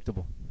that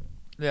predictable.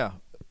 Yeah.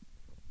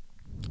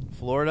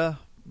 Florida.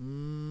 I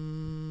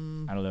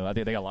don't know. I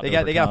think they got a lot. They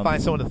got to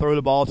find someone to throw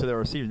the ball to their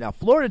receivers. Now,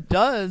 Florida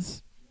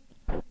does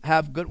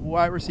have good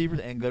wide receivers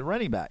and good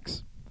running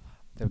backs.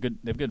 They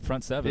have good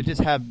front seven.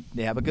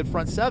 They have a good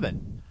front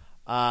seven.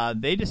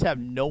 They just have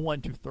no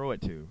one to throw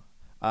it to.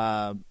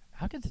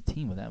 How could the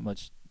team with that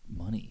much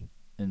money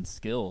and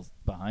skills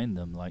behind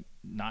them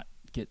not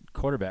get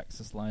quarterbacks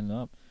just lining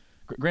up?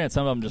 Granted,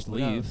 some of them just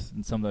leave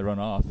and some they run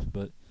off.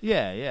 But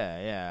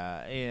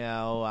yeah.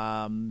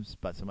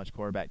 But so much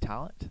quarterback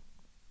talent.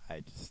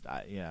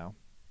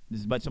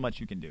 There's so much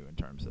you can do in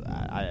terms of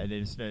that. I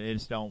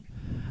just don't.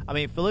 I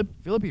mean,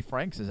 Philippi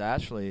Franks is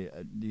actually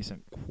a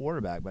decent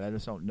quarterback, but I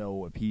just don't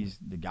know if he's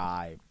the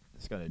guy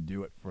that's going to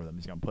do it for them.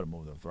 He's going to put them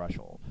over the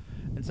threshold,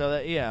 and so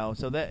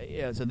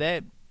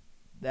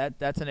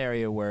that's an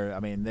area where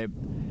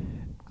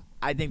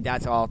I think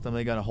that's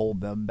ultimately going to hold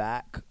them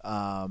back.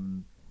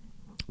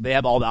 They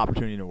have all the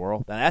opportunity in the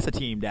world. Now, that's a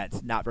team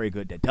that's not very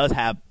good. That does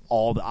have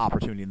all the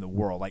opportunity in the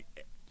world,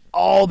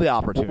 all the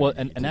opportunity. Well,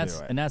 and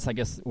that's I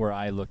guess where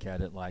I look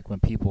at it. Like when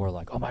people are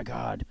like, "Oh my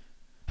God,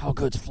 how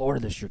good's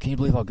Florida this year? Can you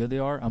believe how good they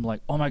are?" I'm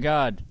like, "Oh my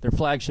God, they're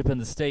flagship in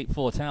the state,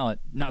 full of talent.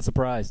 Not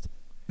surprised."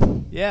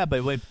 Yeah,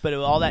 but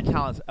all that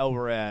talent's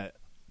over at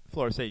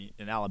Florida State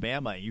and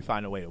Alabama, and you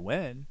find a way to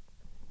win.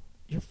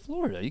 You're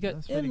Florida. You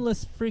got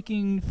endless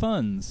freaking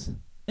funds,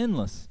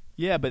 endless.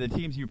 Yeah, but the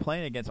teams you're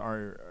playing against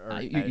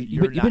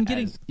you've been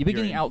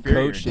getting out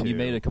coached, and you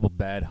made a couple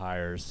bad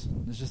hires.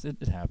 It's just it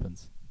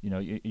happens.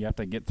 You have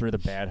to get through the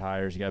bad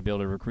hires. You got to be able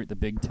to recruit the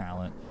big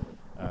talent.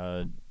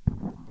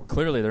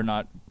 Clearly, they're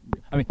not.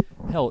 I mean,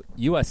 hell,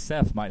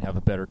 USF might have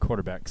a better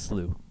quarterback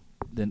slew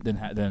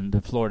than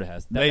Florida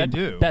has. They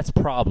do. That's a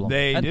problem.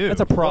 They do.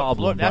 That's a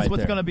problem. That's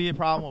what's going to be a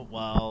problem.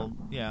 Well,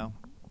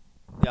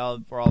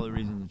 for all the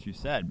reasons that you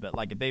said. But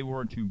like, if they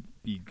were to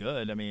be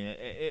good, I mean,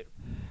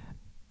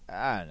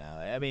 I don't know.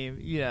 I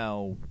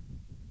mean,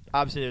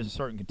 obviously there's a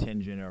certain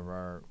contingent of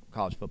our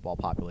college football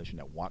population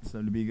that wants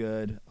them to be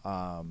good.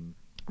 A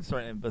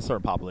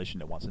certain population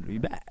that wants them to be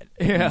bad.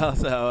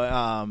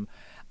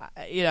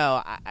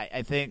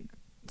 I think.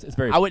 It's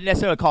very. I wouldn't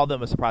necessarily call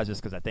them a surprise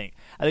just because I think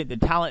the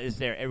talent is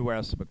there everywhere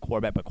else but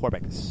quarterback. But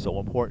quarterback is so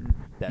important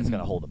that it's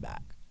going to hold them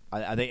back.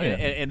 I think,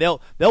 and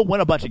they'll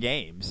win a bunch of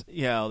games,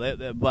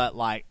 but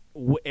like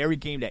every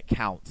game that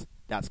counts,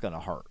 that's going to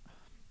hurt.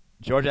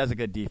 Georgia has a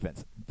good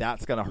defense.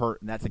 That's going to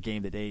hurt, and that's a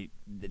game that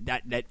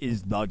that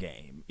is the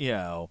game.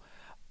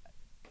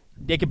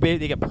 They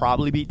could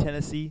probably beat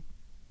Tennessee.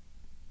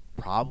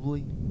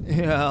 Probably,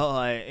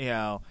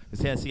 because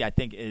Tennessee, I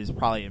think, is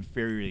probably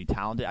inferiorly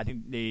talented. I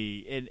think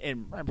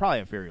and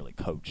probably inferiorly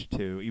coached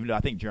too. Even though I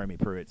think Jeremy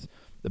Pruitt's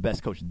the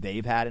best coach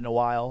they've had in a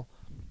while,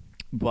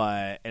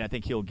 and I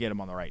think he'll get them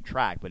on the right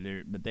track. But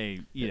they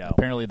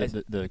apparently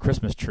the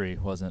Christmas tree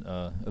wasn't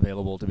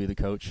available to be the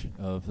coach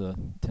of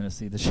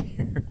Tennessee this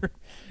year.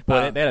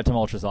 But they had a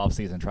tumultuous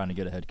offseason trying to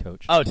get a head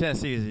coach. Oh,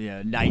 Tennessee is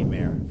a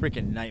nightmare,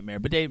 freaking nightmare.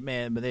 But they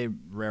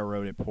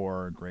railroaded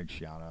poor Greg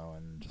Schiano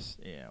and just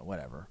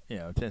whatever.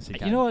 Tennessee. They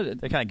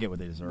kind of get what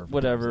they deserve.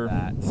 Whatever.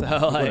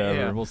 So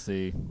whatever. We'll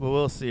see. Well,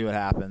 we'll see what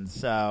happens.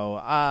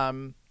 So I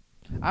don't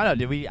know.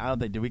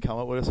 Did we come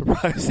up with a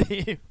surprise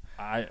team?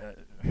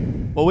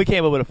 Well, we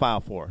came up with a Final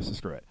Four, so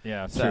screw it.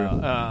 Yeah, so, true.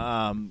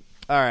 All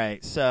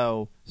right,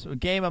 so a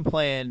game I'm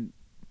playing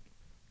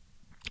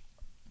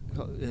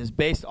is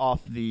based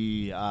off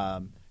the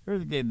what's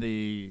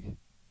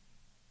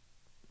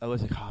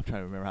it called? I'm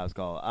trying to remember how it's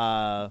called.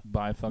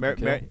 Buy Fuck or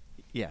Kill?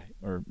 Yeah.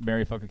 Or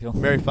Marry Fuck or Kill?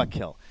 Marry Fuck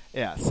Kill.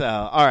 Yeah, so,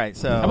 all right,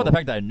 so. How about the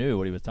fact that I knew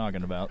what he was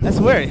talking about? That's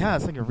weird. Yeah,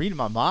 it's like you're reading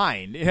my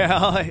mind.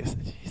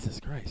 Jesus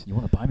Christ. You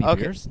want to buy me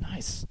beers?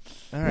 Nice.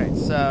 All right,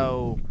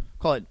 so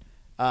call it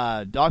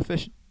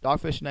Dogfish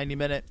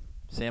 90-minute,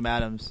 Sam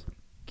Adams,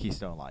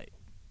 Keystone Light.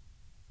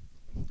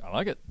 I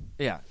like it.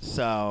 Yeah,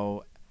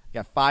 so you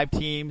got 5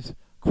 teams,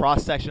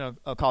 cross-section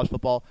of college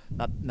football,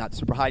 not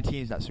super high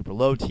teams, not super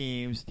low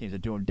teams that are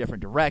doing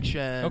different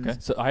directions. Okay,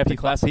 so I have to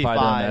classify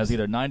them as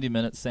either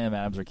 90-minute, Sam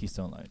Adams, or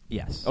Keystone Light.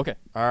 Yes. Okay.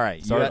 All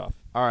right. Start it off.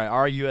 All right,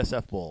 our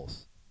USF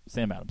Bulls.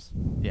 Sam Adams.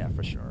 Yeah,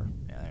 for sure.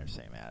 Yeah, they're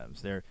Sam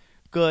Adams. They're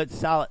good,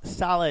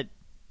 solid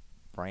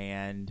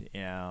brand,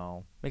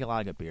 make a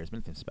lot of good beers,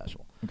 nothing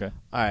special. Okay.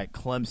 All right,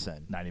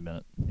 Clemson.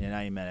 90-minute. Yeah,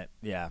 90-minute.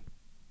 Yeah.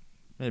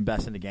 They're the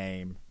best in the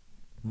game.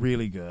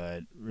 Really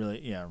good.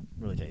 Really,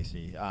 really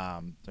tasty.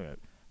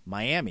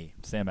 Miami.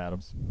 Sam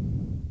Adams.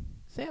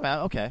 Sam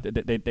Adams, okay.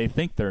 They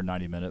think they're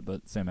 90-minute,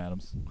 but Sam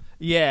Adams.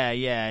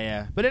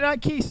 Yeah. But they're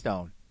not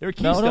Keystone. They were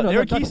Keystone. They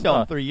were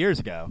Keystone 3 years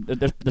ago.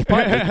 There's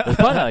probably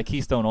not a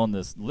Keystone on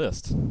this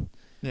list.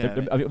 Yeah.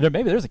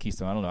 Maybe there's a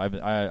Keystone. I don't know.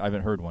 I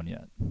haven't heard one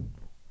yet.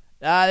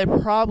 There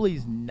probably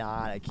is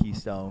not a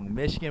Keystone.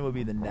 Michigan would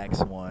be the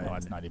next one. No,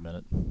 it's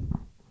 90-minute.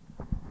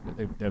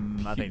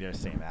 I think they're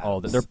Sam Oh,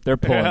 Adams.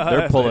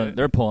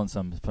 they're pulling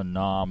some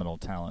phenomenal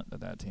talent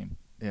at that team.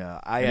 Yeah,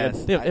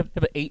 they have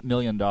an $8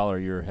 million a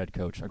year head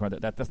coach.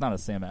 That's not a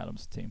Sam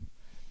Adams team.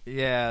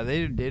 Yeah,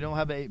 they don't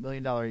have an $8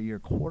 million a year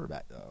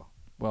quarterback though.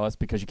 Well, that's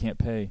because you can't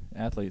pay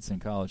athletes in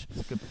college.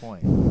 That's a good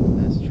point.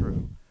 That's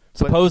true.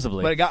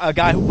 Supposedly, but a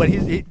guy,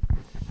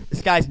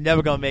 this guy's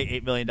never going to make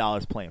 $8 million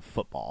playing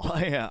football.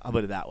 Yeah, I'll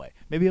put it that way.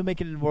 Maybe he'll make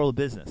it in the world of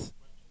business.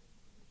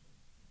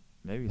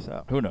 Maybe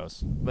so. Who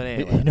knows? But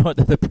anyway, you know what?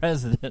 The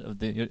president of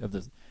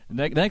the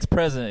next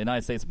president of the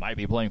United States might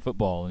be playing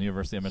football in the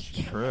University of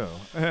Michigan. True.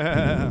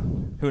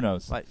 Who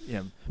knows?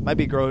 Might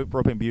be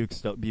roping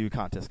Butte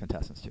contest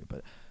contestants too.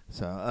 But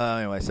so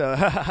anyway,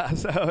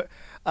 so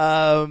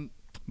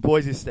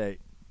Boise State.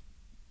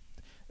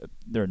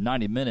 They're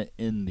 90-minute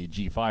in the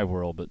G5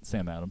 world, but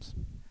Sam Adams.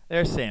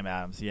 There's Sam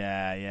Adams,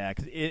 yeah.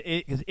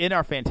 Because in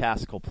our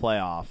fantastical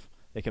playoff,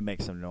 they can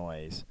make some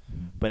noise,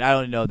 but I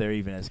don't know they're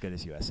even as good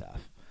as USF.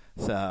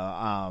 So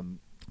I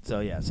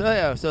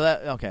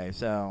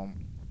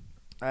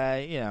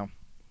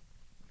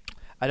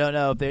don't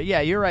know if they're.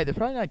 Yeah, you're right. There's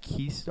probably not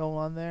Keystone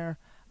on there.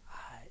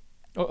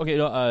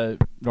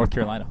 North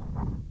Carolina.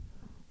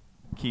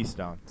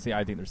 Keystone. See,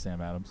 I think they're Sam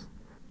Adams.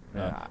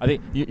 Yeah. I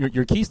think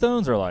your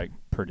Keystones are like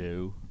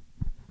Purdue.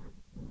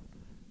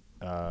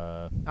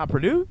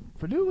 Purdue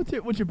with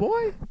your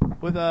boy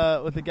with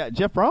the guy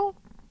Jeff Brown.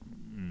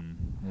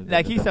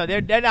 That Keystone,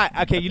 they're not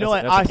okay. You know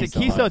what? Honestly,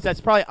 Keystones.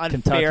 That's probably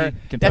unfair.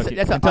 Kentucky,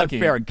 that's an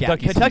unfair gap.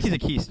 Kentucky's a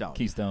Keystone.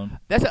 Keystone.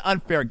 That's an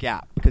unfair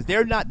gap because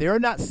they're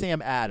not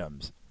Sam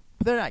Adams,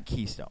 but they're not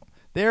Keystone.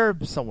 They're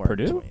somewhere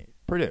between.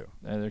 Purdue.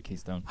 They're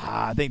Keystone.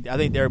 I think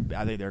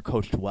they're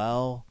coached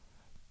well.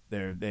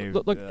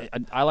 Look.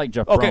 I like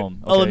Jeff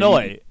Brown.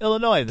 Okay.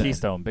 Illinois. Then.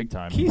 Keystone, big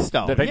time.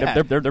 Keystone.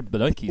 They're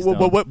both Keystone.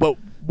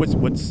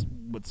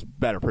 What's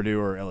better, Purdue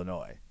or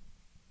Illinois?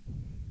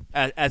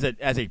 As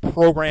a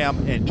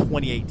program in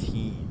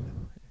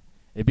 2018,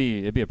 it'd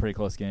be a pretty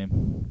close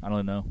game. I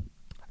don't know.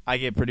 I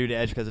give Purdue the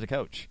edge because of the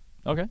coach.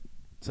 Okay.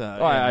 So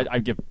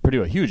I'd give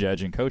Purdue a huge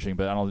edge in coaching,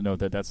 but I don't know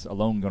that that's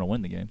alone going to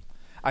win the game.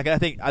 I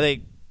think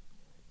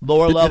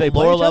lower Do level. they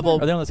play Lower each other?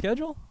 level. Are they on the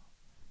schedule?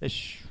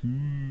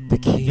 The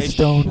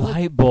Keystone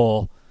Light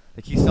Bowl.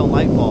 The Keystone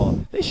Light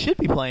Bowl. They should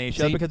be playing each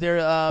other because they're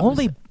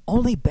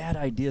only bad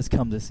ideas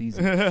come this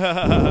season.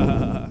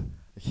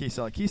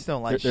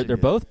 Keystone Light. They're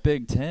both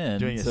Big Ten.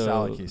 Doing a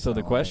solid Keystone so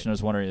the question I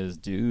was wondering is,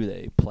 do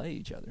they play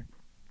each other?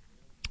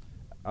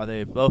 Are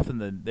they both in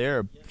the?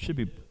 There should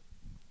be.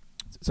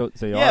 So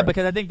they yeah, are.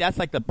 because I think that's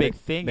like the big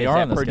thing. They is are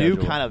that on the Purdue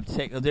schedule. kind of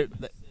take.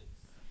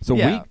 So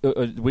yeah.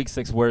 week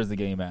 6, where's the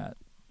game at?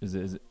 Is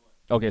it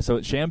okay? So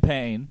it's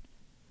Champaign.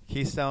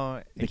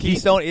 Keystone.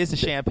 Keystone is the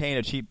champagne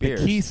of cheap beers.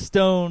 The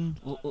Keystone.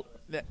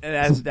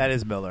 That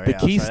is Miller. The yeah,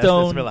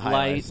 Keystone that's Miller High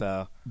Light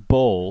so.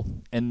 Bowl,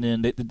 and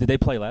then did they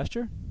play last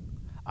year?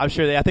 I'm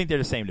sure I think they're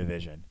the same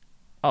division.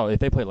 Oh, if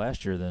they played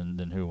last year,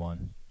 then who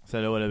won?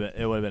 So it would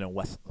have been in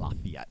West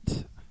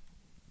Lafayette.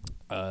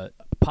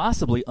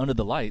 Possibly under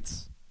the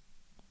lights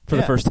for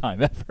the first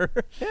time ever.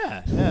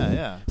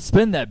 Yeah.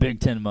 Spend that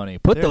Big Ten money.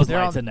 Put those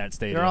lights in that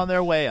stadium. They're on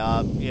their way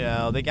up.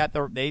 They got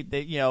they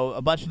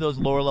a bunch of those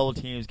lower level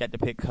teams got to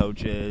pick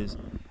coaches,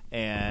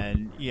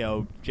 and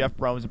Jeff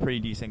Brome's a pretty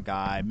decent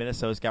guy.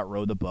 Minnesota's got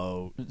rowed the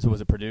boat. So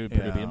was it Purdue?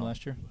 Purdue beat them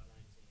last year?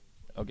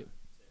 Okay.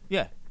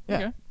 Yeah.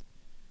 Okay.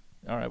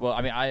 All right. Well,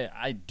 I mean,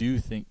 I do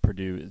think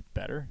Purdue is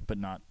better, but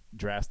not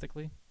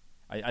drastically.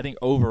 I think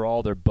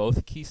overall they're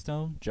both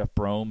Keystone. Jeff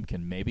Brome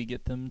can maybe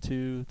get them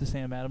to the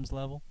Sam Adams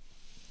level.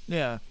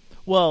 Yeah.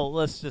 Well,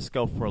 let's just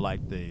go for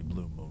like the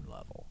Blue Moon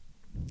level.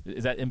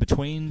 Is that in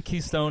between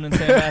Keystone and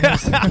Sam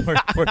Adams?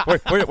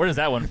 where does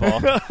that one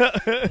fall?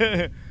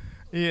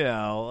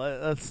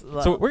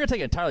 So we're gonna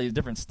take an entirely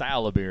different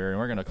style of beer and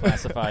we're gonna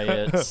classify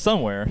it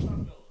somewhere.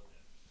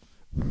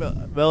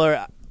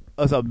 Miller,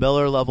 so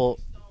Miller level.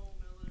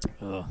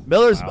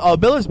 Miller's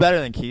better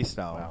than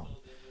Keystone. Wow.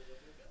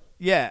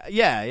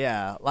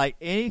 Yeah. Like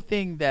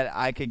anything that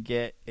I could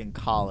get in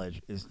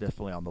college is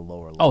definitely on the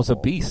lower level. Oh, so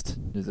Beast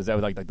is that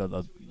like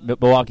the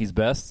Milwaukee's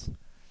best?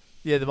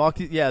 Yeah,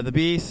 the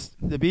Beast.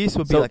 The Beast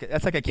would be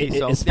that's like a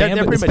Keystone. Is they're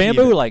pretty much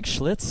Bamboo even. like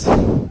Schlitz?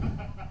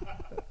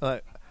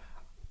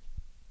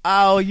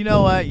 Oh, you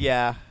know what?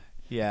 Yeah.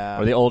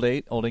 Or the Old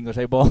English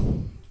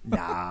 8-ball?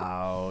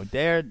 No,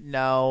 they're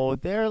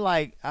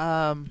like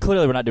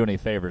Clearly, we're not doing any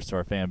favors to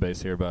our fan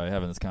base here by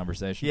having this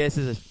conversation. Yeah, this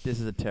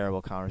is a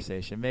terrible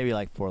conversation. Maybe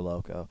like Four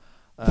Loko.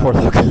 Four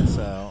Loko.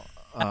 So,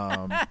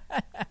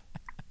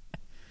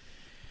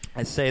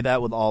 I say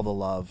that with all the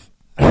love.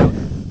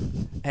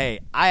 Hey,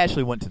 I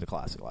actually went to the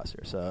Classic last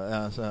year,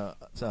 so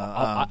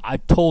I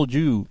told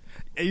you.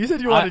 You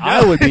said you wanted to go.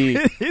 I would be.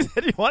 You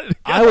said you wanted to go.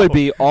 I would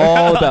be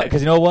all about,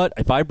 because you know what?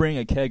 If I bring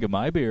a keg of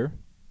my beer,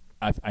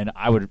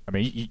 I would. I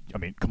mean,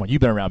 come on,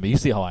 you've been around me. You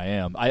see how I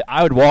am.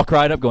 I would walk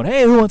right up, going,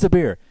 "Hey, who wants a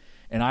beer?"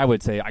 And I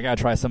would say, "I gotta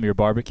try some of your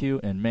barbecue."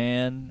 And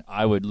man,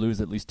 I would lose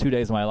at least 2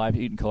 days of my life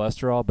eating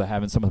cholesterol, but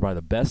having some of probably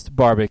the best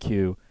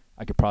barbecue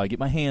I could probably get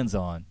my hands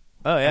on.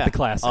 Oh yeah, at the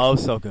Classic. Oh,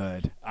 so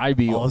good. I'd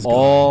be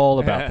all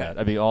about that.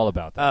 I'd be all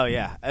about that. Oh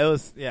yeah, it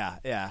was. Yeah.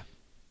 I'm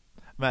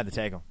gonna have to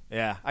take them.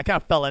 Yeah, I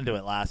kind of fell into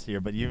it last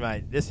year, but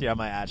this year I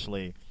might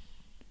actually.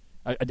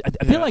 I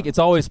feel like it's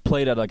always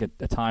played at like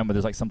a time where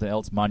there's like something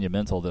else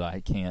monumental that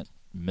I can't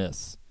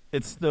miss.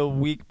 It's the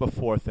week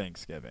before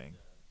Thanksgiving.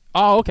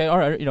 Oh, okay, all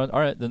right. All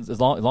right. Then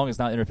as long as it's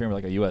not interfering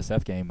with like a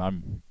USF game,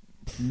 I'm.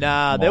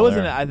 Nah, there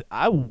wasn't.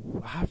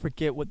 I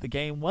forget what the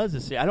game was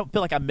this year. I don't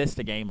feel like I missed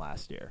a game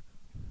last year.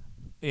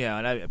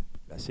 And I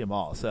see them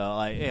all. So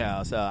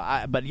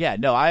but yeah,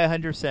 no, I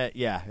 100%.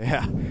 Yeah.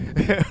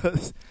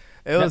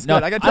 It was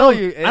good. I can tell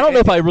you. I don't know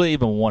if I really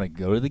even want to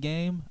go to the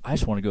game. I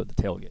just want to go to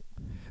the tailgate.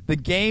 The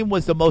game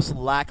was the most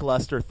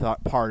lackluster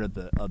part of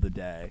the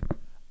day.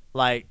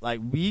 Like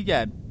we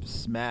got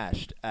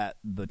smashed at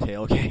the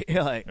tailgate.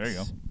 There you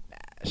go.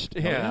 Smashed.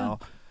 You know.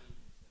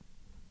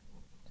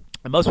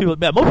 And most people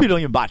don't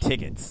even buy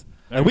tickets.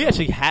 And we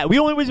actually had. The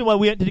only reason why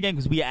we went to the game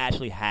because we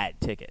actually had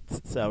tickets.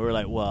 So we were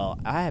like, well,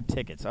 I have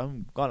tickets.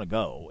 I'm gonna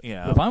go.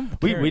 If I'm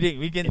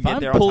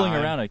there pulling on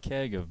time. around a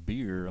keg of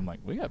beer, I'm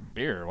like, we got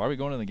beer. Why are we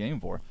going to the game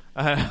for?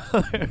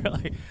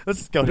 Like,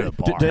 let's go to the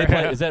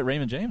bar. Is that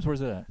Raymond James?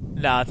 Where's it at?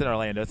 No, it's in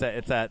Orlando. It's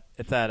at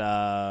it's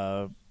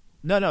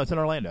in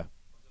Orlando.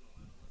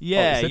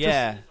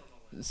 Yeah.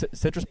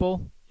 Citrus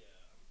Bowl?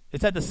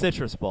 It's at the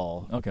Citrus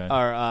Bowl. Okay.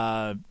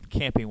 Or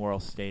Camping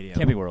World Stadium.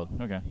 Camping World.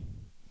 Okay.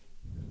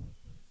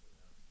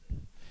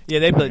 Yeah,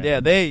 they play.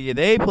 Yeah,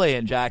 they play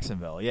in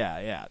Jacksonville.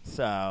 Yeah.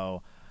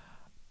 So,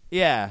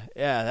 yeah,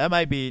 that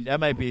might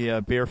be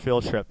a beer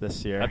field trip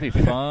this year. That'd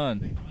be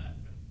fun.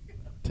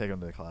 Take them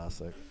to the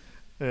Classic.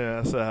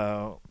 Yeah.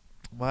 So,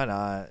 why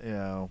not?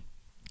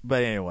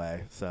 But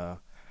anyway, so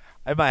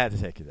I might have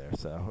to take you there.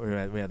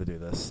 So we have to do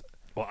this.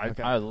 Well,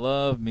 I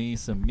love me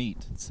some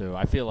meat, so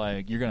I feel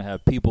like you're gonna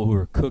have people who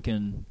are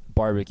cooking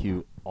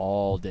barbecue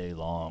all day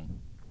long.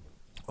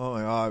 Oh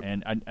my God!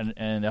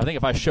 And I think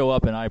if I show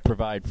up and I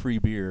provide free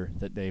beer,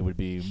 that they would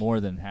be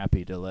more than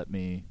happy to let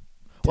me.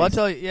 I'll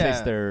tell you,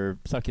 taste their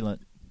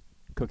succulent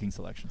cooking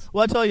selections.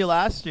 Well, I told you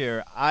last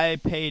year, I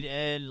paid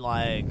in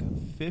like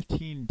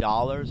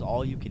 $15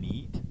 all you can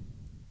eat,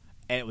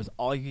 and it was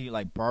all you can eat,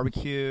 like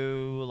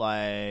barbecue,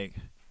 like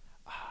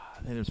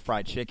I think there's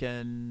fried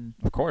chicken,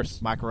 Of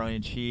course. macaroni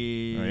and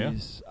cheese,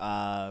 Greens?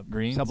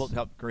 greens, a couple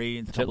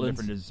Chitlins?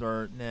 different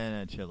dessert,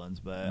 chitlins,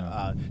 but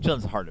No.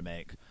 chitlins are hard to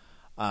make.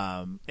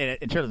 And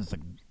chitlins is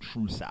like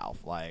true South.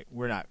 Like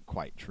we're not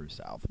quite true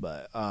South,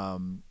 but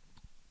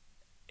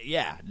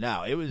yeah,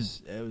 no, it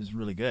was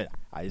really good.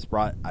 I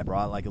brought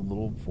like a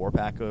little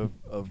 4-pack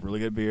of really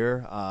good beer.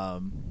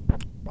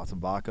 Brought some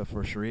vodka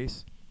for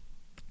Charisse.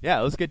 Yeah,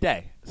 it was a good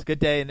day. It's a good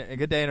day, and a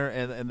good day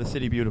in the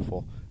city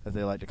beautiful, as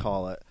they like to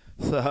call it.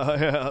 So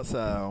yeah,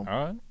 so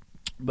All right.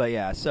 but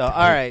yeah, so all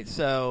right, I don't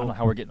so know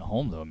how we're getting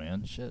home though,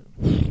 man. Shit.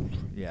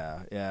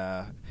 yeah.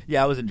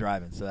 I wasn't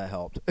driving, so that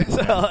helped. So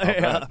I'll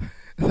yeah. bet.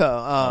 So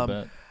I'll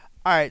bet.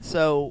 all right,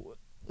 so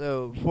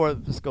before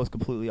this goes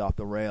completely off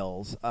the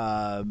rails,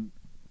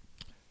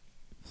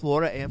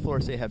 Florida and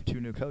Florida State have 2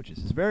 new coaches.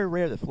 It's very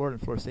rare that Florida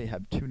and Florida State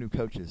have 2 new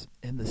coaches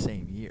in the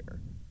same year.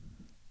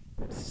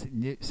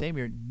 Same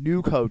year,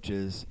 new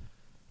coaches.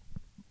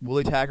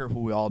 Willie Taggart,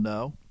 who we all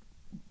know,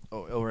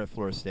 over at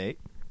Florida State.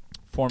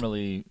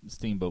 Formerly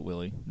Steamboat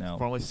Willie. Now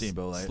Formerly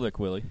Steamboat Willie. Slick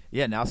Willie.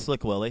 Yeah, now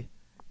Slick Willie.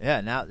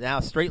 Yeah, now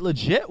straight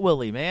legit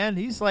Willie, man.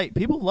 He's like,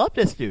 people love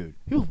this dude.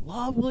 People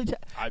love Willie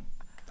Taggart.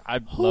 I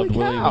Holy loved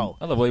Willie. cow.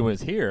 I love Willie when he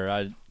was here.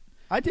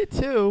 I did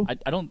too.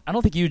 I don't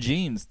think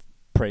Eugene's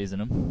praising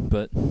him,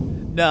 but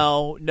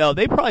No,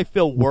 they probably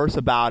feel worse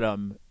about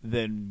him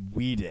than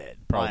we did.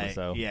 Probably Like,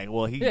 so. Yeah,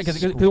 well, because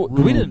screwed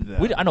we didn't.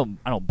 them.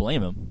 I don't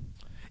blame him.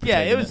 for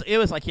Yeah, taking it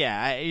was like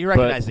you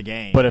recognize the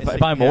game. But It's if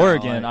like, I'm you know,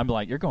 Oregon, like- I'm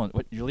like,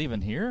 you're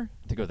leaving here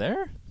to go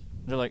there?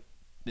 They're like,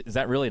 is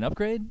that really an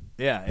upgrade?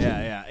 Yeah. I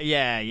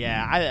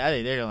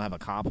think they're gonna have a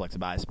complex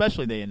about it,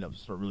 especially if they end up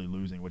sort of really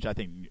losing, which I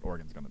think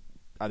Oregon's gonna.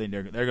 I think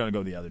they're gonna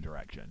go the other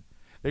direction.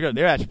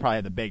 They're actually probably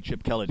have to beg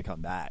Chip Kelly to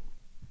come back.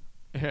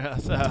 Yeah,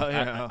 so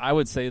I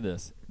would say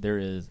this: there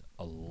is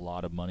a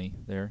lot of money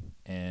there,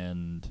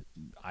 and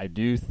I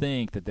do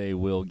think that they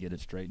will get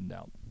it straightened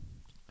out.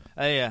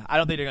 Yeah, I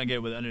don't think they're gonna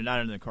get it not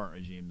under the current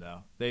regime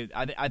though.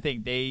 I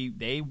think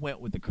they went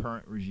with the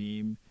current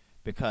regime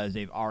because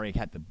they've already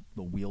had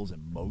the wheels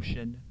in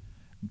motion.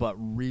 But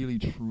really,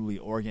 truly,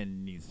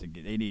 Oregon needs to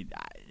get. They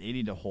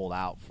need to hold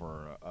out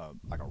for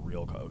like a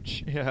real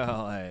coach. Yeah,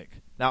 like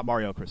not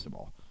Mario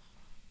Cristobal.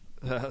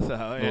 So We'll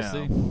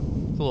see. It's a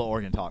little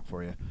Oregon talk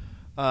for you.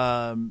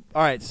 All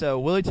right, so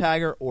Willie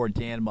Taggart or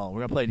Dan Mullen.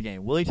 We're gonna play the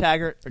game. Willie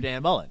Taggart or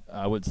Dan Mullen.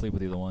 I would sleep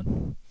with either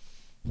one.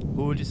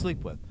 Who would you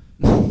sleep with?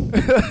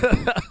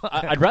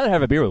 I'd rather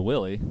have a beer with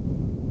Willie.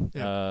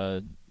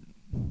 Yeah.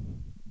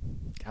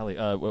 Golly,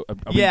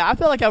 Yeah, I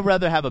feel like I'd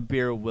rather have a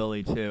beer with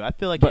Willie too. I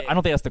feel like, but I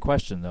don't think that's the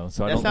question though.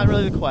 So that's I not don't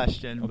really the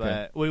question.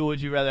 Okay. But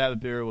would you rather have a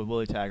beer with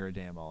Willie Taggart or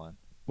Dan Mullen?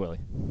 Willie.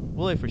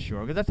 Willie for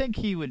sure, because I think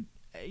he would.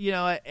 You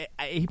know,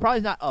 he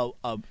probably's not a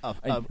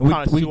We-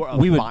 connoisseur of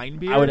we would- fine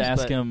beers. I would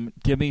ask but- him,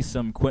 give me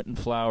some Quentin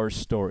Flowers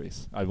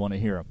stories. I'd want to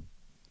hear them.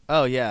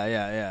 Oh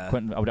yeah.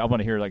 Quentin, I want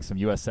to hear like some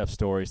USF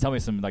stories. Tell me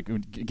some, like,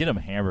 get him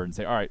hammered and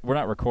say, all right, we're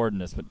not recording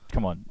this, but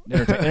come on,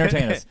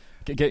 entertain us.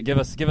 Give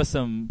us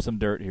some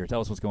dirt here.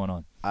 Tell us what's going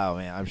on. Oh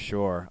man, I'm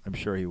sure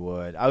he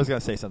would. I was gonna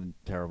say something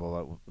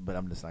terrible, but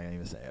I'm just not gonna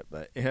even say it.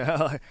 But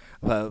yeah,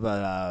 but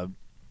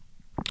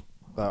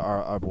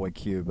our boy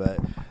Q, but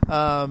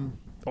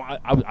Well,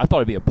 I thought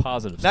it'd be a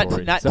positive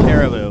story. not so.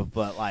 terrible,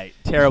 but like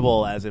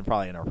terrible as in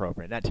probably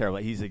inappropriate. Not terrible.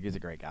 He's a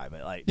great guy,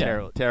 but like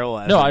Yeah. terrible.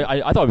 As No, in,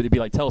 I thought it'd be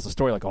like, tell us a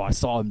story, like, oh, I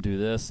saw him do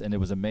this and it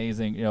was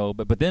amazing, you know.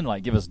 But then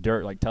like give us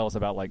dirt, like tell us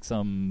about like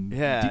some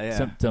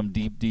some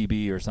deep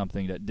DB or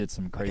something that did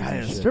some crazy guy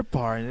in a shit. strip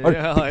bar, and, Or you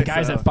know, the like,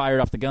 guys so- that fired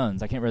off the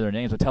guns. I can't remember their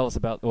names, but tell us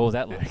about what was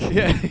that like.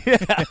 Yeah.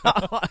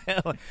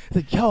 It's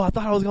like, yo, I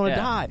thought I was gonna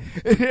die.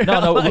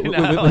 No,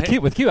 Like,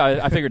 with Q,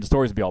 I figured the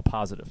stories would be all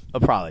positive.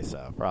 Probably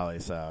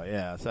so.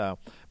 Yeah. So,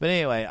 but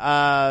anyway,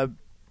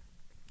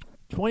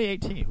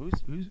 2018.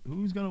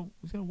 Who's gonna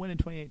win in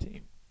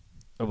 2018?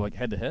 Oh, like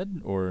head to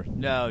head, or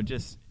No,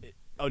 just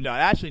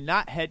actually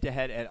not head to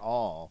head at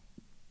all.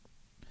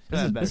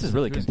 this is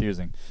really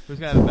confusing. Who's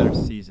gonna have a better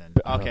season?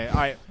 Okay,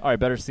 all right.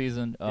 Better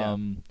season. Yeah.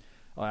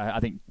 I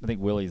think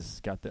Willie's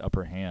got the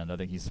upper hand. I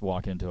think he's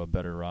walked into a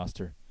better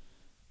roster.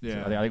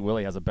 Yeah, So I think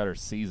Willie has a better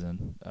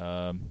season.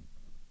 I don't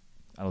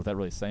know if that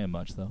really saying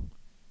much though.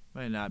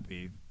 might not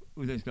be.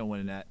 Who's gonna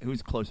win that?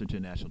 Who's closer to a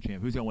national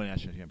champion? Who's gonna win a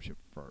national championship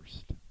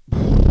first?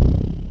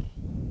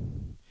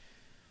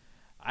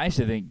 I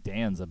actually think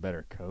Dan's a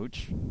better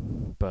coach,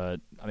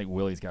 but I think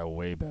Willie's got a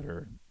way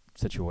better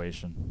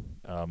situation.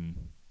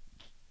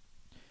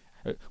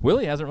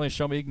 Willie hasn't really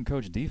shown me he can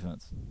coach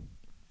defense.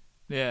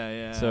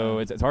 Yeah. So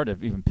it's hard to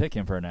even pick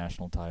him for a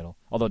national title.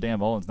 Although Dan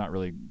Mullen's not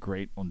really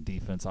great on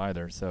defense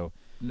either. So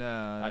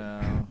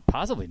no.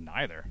 possibly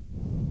neither.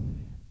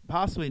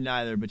 Possibly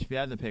neither. But if you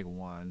had to pick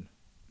one,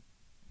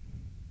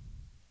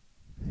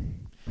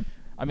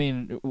 I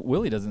mean,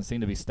 Willie doesn't seem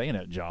to be staying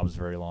at jobs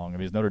very long. I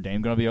mean, is Notre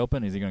Dame going to be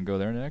open? Is he going to go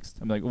there next?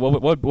 I'm like,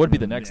 what would be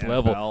the next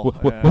level?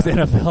 What's the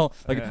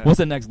NFL? What's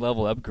the next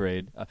level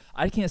upgrade?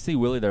 I can't see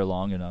Willie there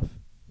long enough.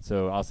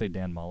 So I'll say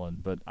Dan Mullen,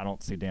 but I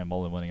don't see Dan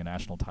Mullen winning a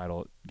national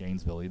title at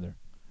Gainesville either.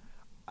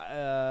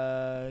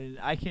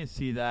 I can't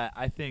see that.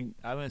 I think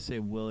I'm going to say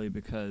Willie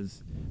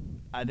because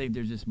I think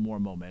there's just more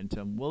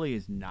momentum. Willie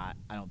is not,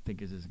 I don't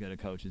think, is as good a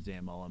coach as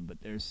Dan Mullen, but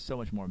there's so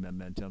much more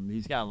momentum.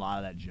 He's got a lot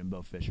of that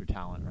Jimbo Fisher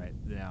talent right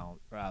now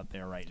out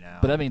there right now.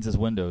 But that means his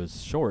window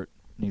is short,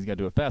 and he's got to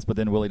do it fast. But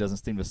then Willie doesn't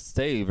seem to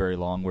stay very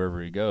long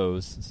wherever he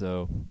goes.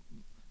 So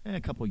in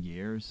a couple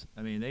years,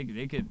 I mean,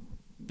 they could.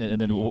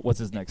 And then what's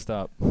his next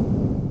stop?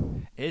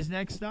 His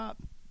next stop.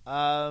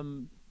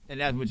 And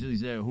that's which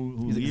is who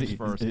leaves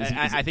first.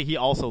 I think he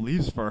also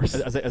leaves first.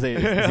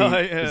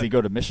 Does he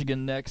go to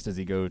Michigan next? Does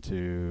he go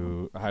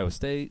to Ohio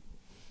State?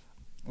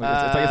 It's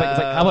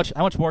like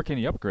how much more can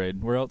he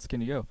upgrade? Where else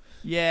can he go?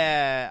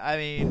 Yeah, I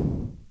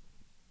mean,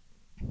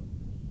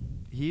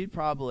 he'd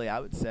probably, I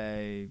would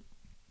say,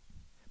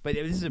 but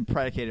this is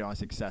predicated on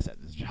success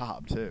at this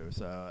job too.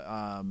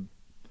 So,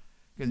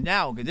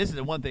 because this is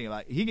the one thing,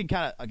 like he can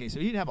kind of so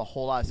he didn't have a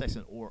whole lot of success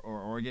in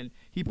Oregon.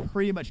 He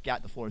pretty much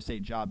got the Florida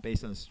State job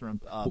based on the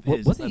strength of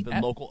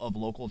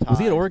local ties. Was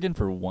he at Oregon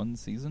for one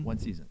season? One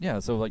season. Yeah.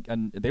 So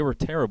and they were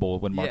terrible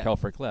when Mark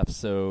Helfrich left.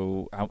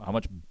 So how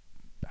much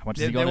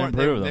is he going to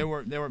improve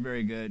them? They weren't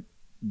very good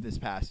this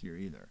past year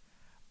either.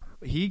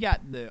 He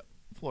got the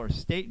Florida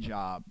State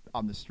job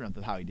on the strength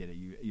of how he did at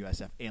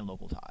USF and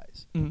local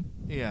ties.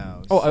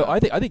 Mm-hmm.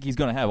 I think he's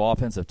going to have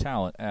offensive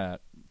talent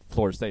at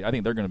Florida State. I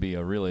think they're going to be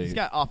a really. He's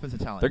got offensive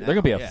talent. They're going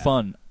to be a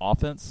fun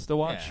offense to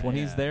watch when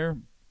he's there.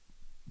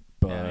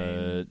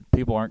 But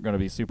people aren't going to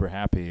be super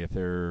happy if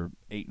they're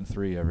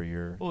 8-3 every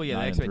year. Well, yeah,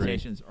 the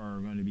expectations are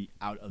going to be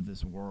out of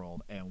this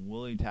world, and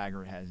Willie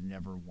Taggart has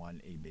never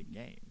won a big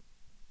game.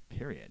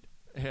 Period.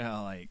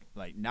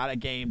 Like not a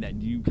game that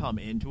you come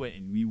into it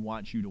and we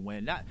want you to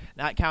win. Not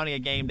counting a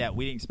game that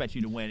we didn't expect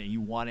you to win and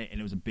you won it and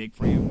it was a big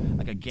for you.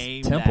 Like a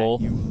game Temple,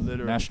 that you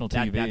literally national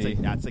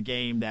TV. That's a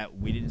game that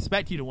we didn't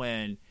expect you to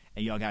win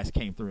and y'all guys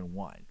came through and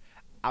won.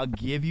 I'll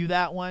give you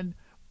that one,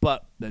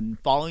 but the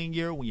following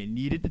year when you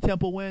needed the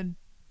Temple win,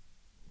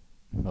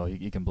 well,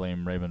 you can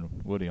blame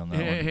Raymond Woody on that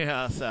one.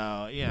 Yeah, so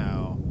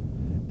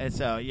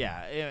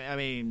I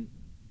mean.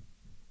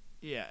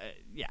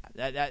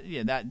 That's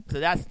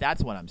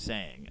what I'm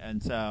saying,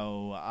 and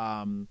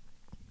so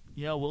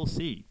we'll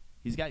see.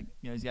 He's got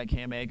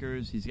Cam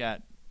Akers, he's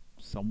got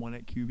someone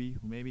at QB,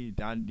 maybe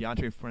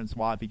DeAndre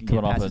Francois if he can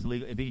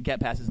get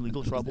past his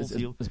legal troubles.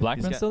 Is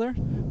Blackman still there?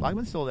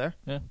 Blackman's still there.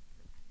 Yeah,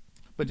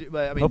 but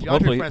I mean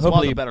DeAndre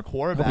Francois is a better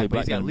quarterback, but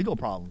he's got legal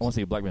problems. I want to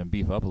see Blackman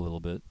beef up a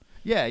little bit.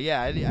 Yeah.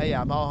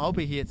 I'm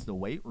hoping he hits the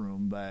weight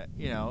room, but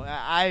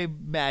I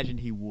imagine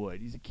he would.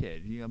 He's a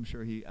kid. I'm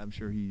sure he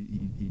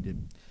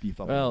did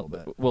beef up a little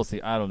bit. We'll see.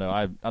 I don't know.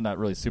 I'm not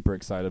really super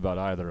excited about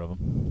either of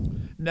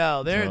them.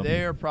 No,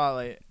 they're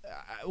probably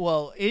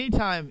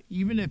anytime,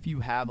 even if you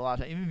have a lot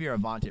of time, even if you're a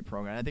Vontae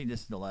program, I think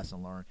this is the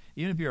lesson learned.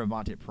 Even if you're a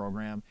Vontae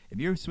program, if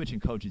you're switching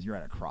coaches, you're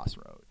at a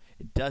crossroad.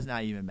 It does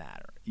not even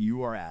matter.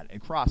 You are at a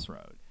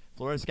crossroad.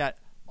 Florida's got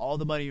all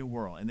the money in the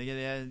world, and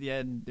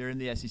they're in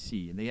the SEC,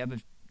 and they have a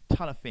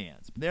ton of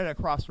fans, but they're at a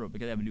crossroad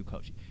because they have a new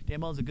coach. Dan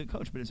Mullen's a good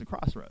coach, but it's a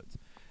crossroads.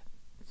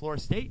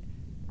 Florida State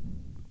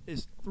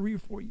is 3 or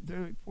 4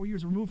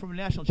 years removed from a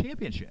national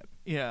championship.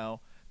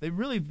 They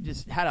really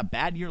just had a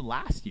bad year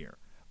last year,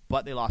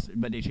 but they lost.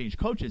 But they changed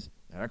coaches.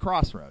 They're at a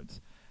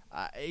crossroads.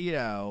 I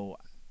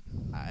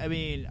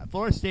mean,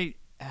 Florida State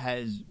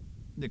has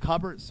the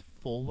cupboard's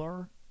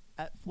fuller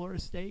at Florida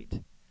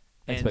State.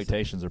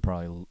 Expectations are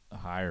probably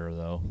higher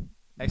though.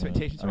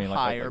 Expectations are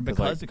higher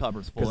because the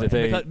cupboard's full.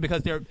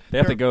 Because they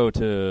have to go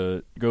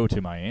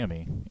to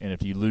Miami, and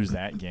if you lose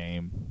that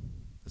game,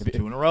 it's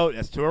 2 in a row.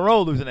 That's 2 in a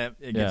row losing it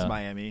against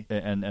Miami,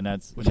 and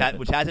that's which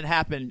hasn't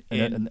happened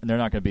in they're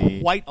not going to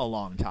be quite a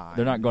long time.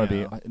 They're not going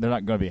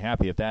to be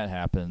happy if that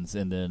happens,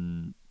 and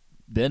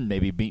then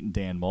maybe beating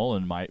Dan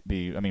Mullen might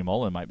be. I mean,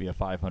 Mullen might be a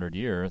 500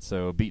 year,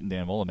 so beating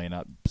Dan Mullen may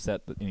not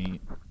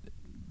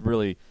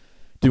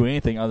do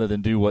anything other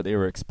than do what they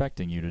were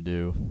expecting you to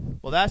do.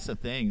 Well, that's the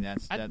thing.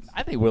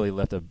 I think Willie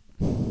left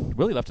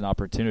an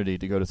opportunity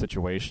to go to a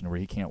situation where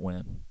he can't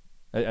win.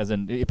 As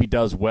in, if he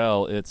does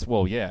well, it's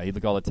look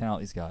at all the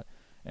talent he's got,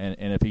 and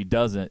if he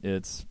doesn't,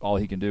 it's all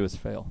he can do is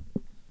fail.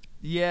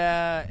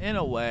 Yeah, in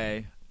a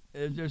way,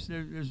 there's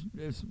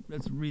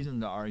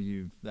reason to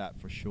argue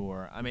that for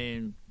sure. I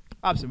mean,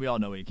 obviously, we all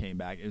know he came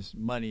back. It's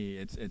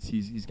money.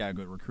 He's got a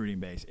good recruiting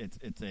base.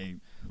 It's a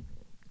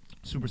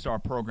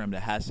superstar program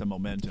that has some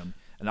momentum.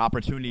 An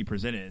opportunity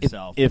presented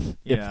itself. If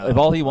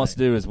all he wants to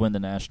do is win the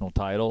national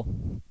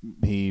title,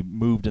 he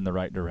moved in the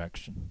right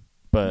direction.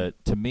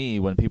 But to me,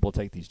 when people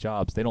take these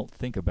jobs, they don't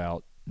think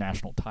about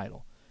national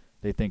title.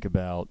 They think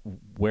about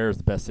where's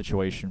the best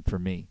situation for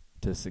me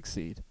to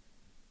succeed.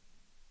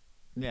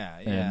 Yeah.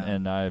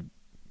 And I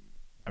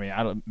mean,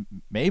 I don't know.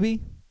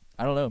 Maybe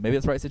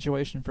it's the right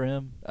situation for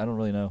him. I don't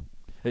really know.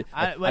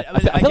 I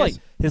feel like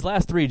his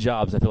last 3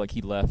 jobs, I feel like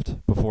he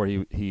left before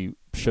he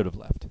should have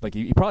left. Like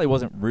he probably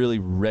wasn't really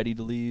ready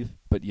to leave,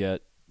 but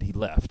yet he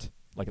left.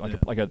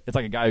 It's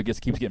like a guy who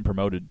keeps getting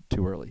promoted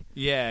too early.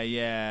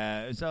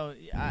 Yeah. So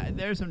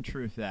there's some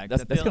truth to that.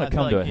 That's going to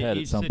come to a head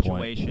at some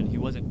situation, point. He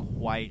wasn't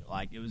quite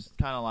like, it was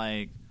kind of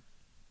like,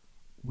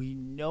 we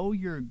know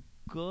you're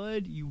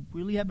good. You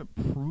really haven't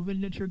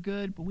proven that you're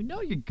good, but we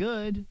know you're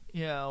good,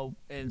 and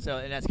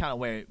that's kind of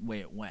way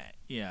it went,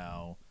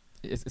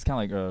 It's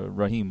kind of like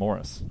Raheem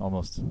Morris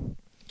almost.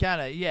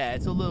 Kind of, yeah.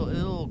 It's a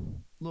little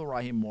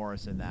Raheem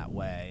Morris in that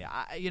way.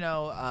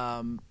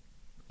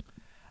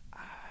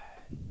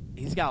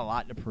 He's got a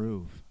lot to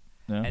prove.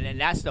 Yeah. And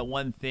that's the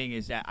one thing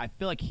is that I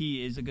feel like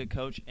he is a good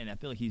coach, and I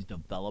feel like he's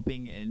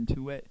developing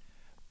into it,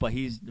 but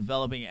he's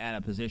developing at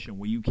a position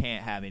where you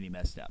can't have any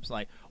missteps.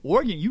 Like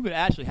Oregon, you could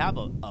actually have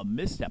a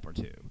misstep or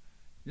two.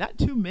 Not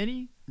too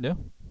many. Yeah.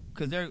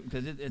 Because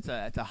it's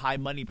a high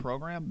money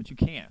program, but you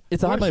can't.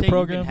 It's a high money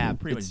program. You can have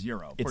pretty much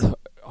zero. It's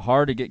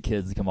hard to get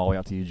kids to come all the way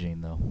out to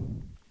Eugene, though.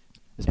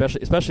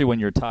 Especially when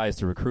your ties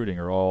to recruiting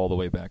are all the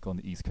way back on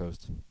the East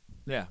Coast.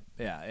 Yeah.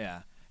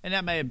 And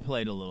that may have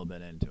played a little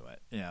bit into it,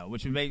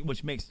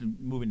 which makes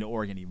moving to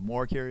Oregon even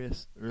more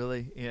curious,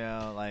 really,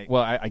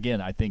 Well,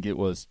 I think it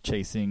was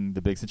chasing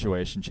the big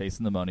situation,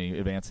 chasing the money,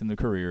 advancing the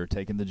career,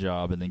 taking the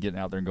job, and then getting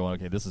out there and going,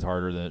 okay, this is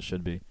harder than it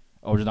should be.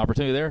 Oh, there's an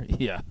opportunity there?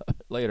 Yeah,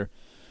 later.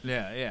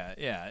 Yeah,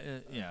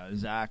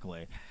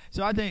 exactly.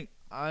 So I think,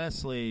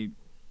 honestly,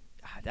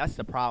 that's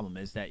the problem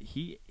is that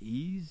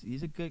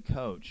he's a good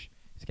coach.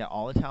 He's got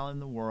all the talent in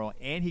the world,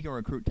 and he can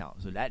recruit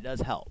talent, so that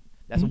does help.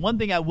 That's one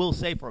thing I will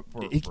say for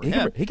him. He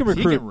can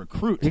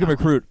recruit. He can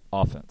recruit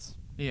offense.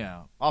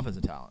 Yeah,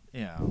 offensive talent.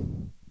 Yeah,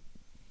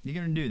 you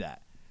can do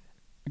that.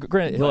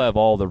 Granted, he'll have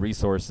all the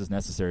resources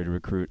necessary to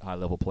recruit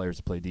high-level players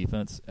to play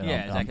defense. And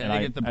exactly.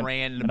 They get the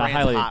brand. The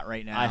brand's hot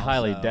right now. I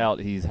highly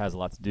doubt he has a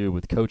lot to do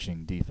with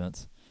coaching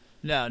defense.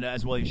 No,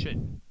 as well he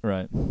shouldn't.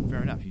 Right.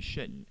 Fair enough. He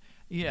shouldn't.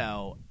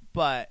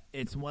 But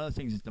it's one of those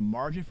things. Is the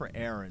margin for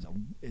error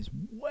is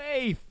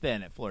way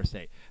thin at Florida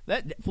State.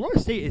 Florida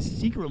State is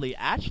secretly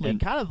actually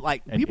kind of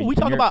like people. We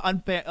talk about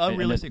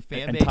unrealistic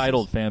fan bases.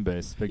 Entitled fan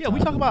base. We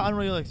talk about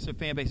unrealistic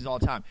fan bases all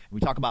the time.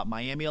 We talk about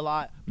Miami a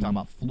lot. We talk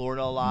about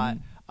Florida a lot.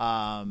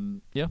 I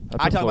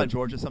talk about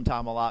Georgia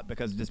sometime a lot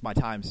because of just my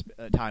time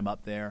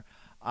up there.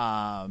 We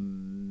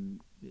know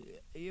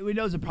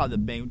it's probably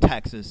the main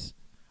Texas,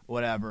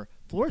 whatever.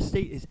 Florida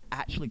State is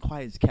actually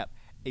quiet as kept.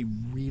 A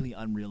really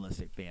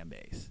unrealistic fan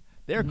base.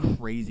 They're a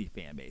crazy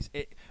fan base.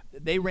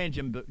 They ran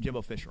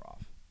Jimbo Fisher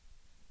off.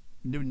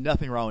 Knew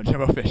nothing wrong with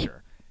Jimbo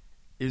Fisher.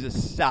 He was a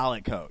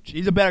solid coach.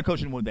 He's a better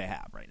coach than what they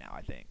have right now,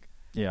 I think.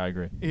 Yeah, I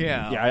agree.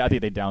 Yeah, I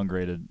think they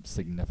downgraded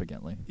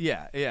significantly.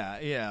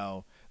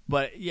 Yeah.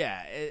 But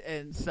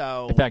and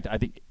so in fact, I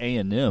think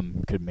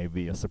A&M could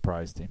maybe be a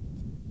surprise team.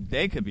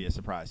 They could be a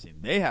surprise team.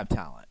 They have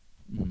talent,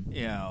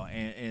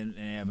 and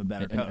have a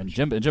better coach.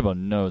 And Jimbo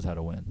knows how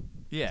to win.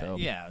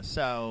 Yeah.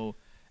 So,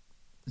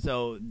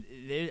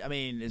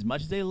 as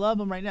much as they love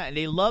him right now, and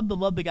they love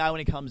the guy when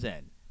he comes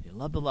in. They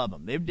love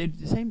him. It was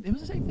the same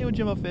thing with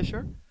Jimbo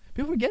Fisher.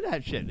 People forget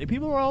that shit. And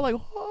people were all like,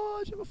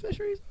 "Oh, Jimbo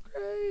Fisher, he's so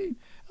great.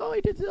 Oh, he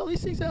did all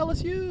these things at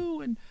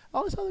LSU and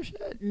all this other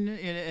shit."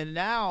 And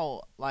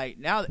now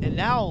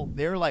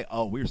they're like,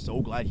 "Oh, we're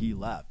so glad he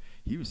left.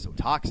 He was so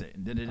toxic."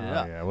 And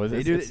yeah, well,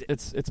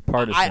 it's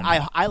partisan.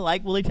 I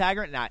like Willie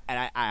Taggart, and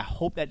I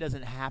hope that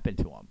doesn't happen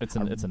to him. It's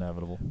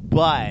inevitable.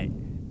 But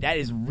that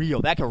is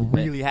real. That could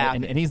really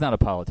happen. And he's not a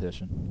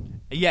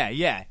politician. Yeah.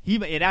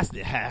 And that's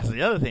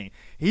the other thing.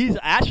 He's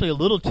actually a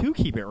little too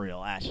keep it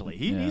real. Actually,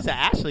 he needs to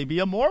actually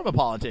be more of a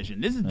politician.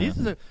 This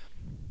is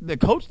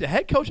the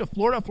head coach of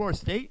Florida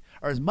State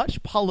are as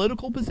much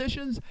political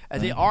positions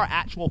as they are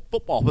actual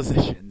football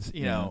positions.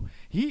 Dan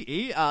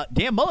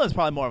Mullen is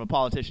probably more of a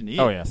politician.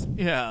 Oh yes.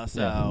 Yeah.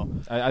 So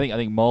I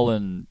think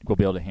Mullen will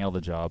be able to handle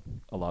the job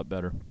a lot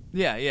better.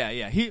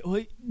 Yeah.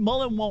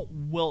 Mullen won't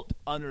wilt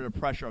under the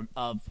pressure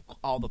of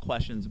all the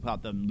questions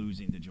about them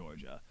losing to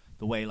Georgia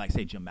the way, like,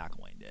 say, Jim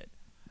McElwain did.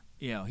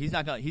 He's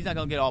not gonna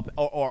get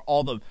all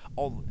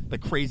the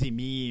crazy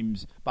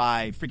memes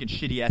by freaking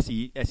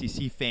shitty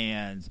SEC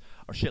fans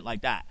or shit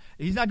like that.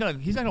 He's not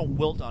gonna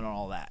wilt on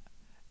all that.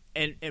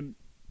 And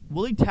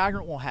Willie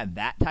Taggart won't have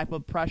that type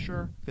of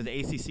pressure because the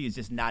ACC is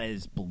just not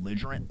as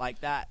belligerent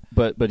like that.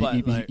 But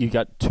you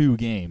got 2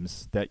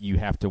 games that you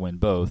have to win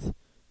both,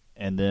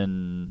 and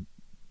then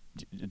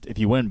if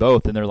you win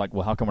both, then they're like,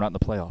 well, how come we're not in the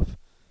playoff?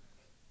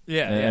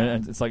 Yeah,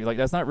 and it's like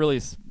that's not really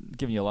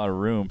giving you a lot of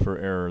room for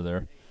error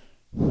there.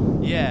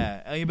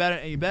 Yeah, and you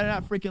better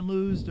not freaking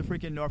lose to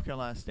freaking North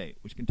Carolina State,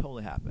 which can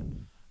totally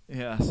happen.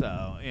 Yeah,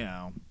 so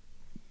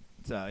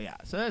that's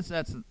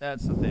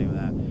the thing with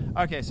that.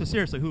 Okay, so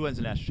seriously, who wins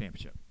the national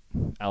championship?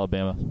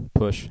 Alabama,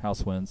 push,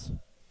 house wins.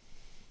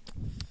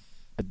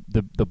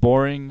 The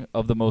boring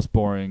of the most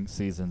boring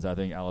seasons, I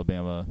think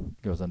Alabama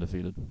goes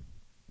undefeated.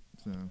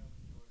 So,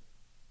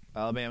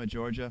 Alabama,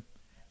 Georgia,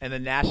 and the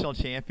national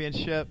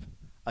championship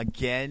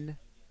again.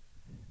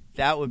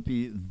 That would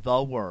be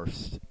the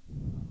worst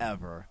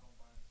ever.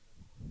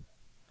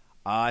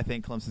 I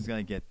think Clemson's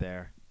going to get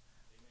there.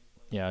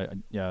 Yeah.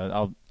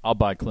 I'll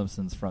buy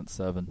Clemson's front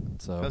seven.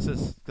 So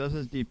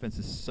Clemson's defense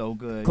is so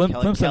good.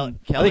 Clemson.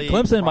 I think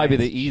Clemson might be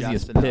the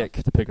easiest pick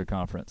to pick a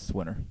conference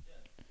winner.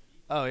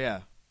 Oh yeah.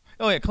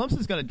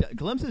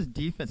 Clemson's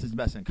defense is the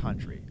best in the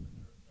country.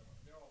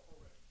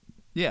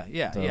 Yeah.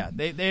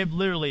 They have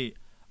literally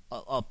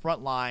a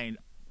front line.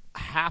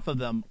 Half of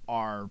them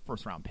are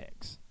first round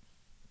picks.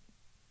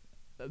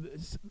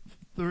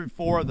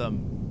 4 of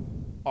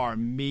them are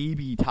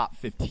maybe top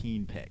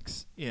 15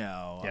 picks.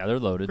 Yeah, they're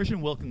loaded.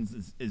 Christian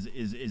Wilkins is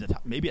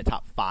maybe a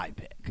top 5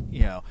 pick.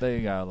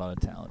 They got a lot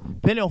of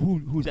talent. Depending on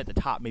who's at the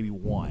top, maybe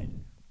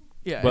 1.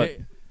 Yeah, but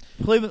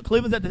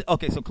Cleveland's at the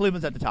so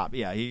Cleveland's at the top.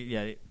 Yeah,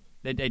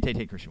 they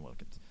take Christian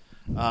Wilkins.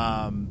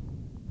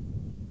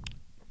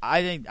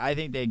 I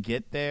think they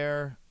get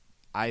there.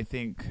 I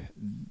think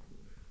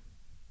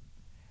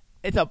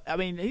these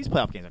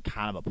playoff games are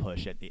kind of a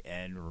push at the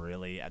end,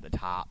 really, at the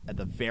top, at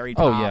the very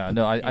top. Oh yeah,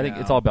 no, I think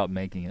it's all about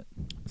making it.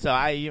 So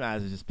you might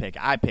as well just pick.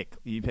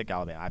 You pick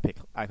Alabama. I pick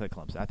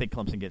Clemson. I think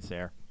Clemson gets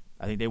there.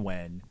 I think they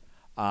win.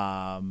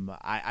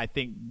 I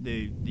think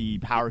the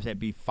powers that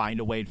be find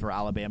a way for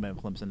Alabama and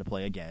Clemson to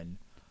play again.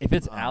 If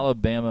it's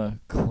Alabama,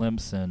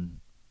 Clemson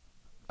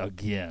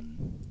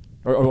again.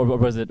 Or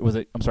was it?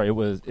 I'm sorry. It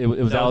was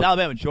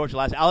Alabama and Georgia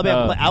last.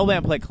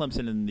 Alabama played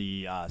Clemson in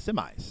the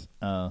semis,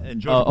 and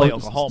Georgia played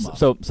Oklahoma.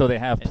 So they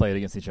have played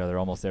against each other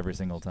almost every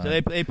single time. So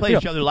they played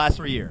each other the last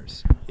 3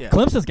 years. Yeah.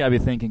 Clemson's got to be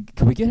thinking,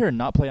 can we get here and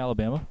not play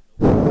Alabama?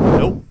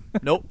 Nope.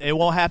 It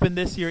won't happen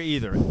this year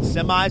either.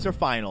 Semis or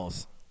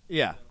finals.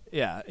 Yeah.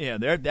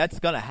 That's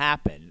gonna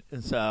happen.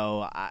 And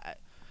so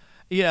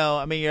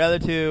your other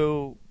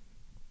two,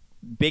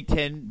 Big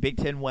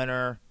Ten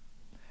winner.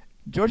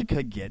 Georgia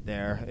could get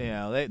there.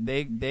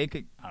 They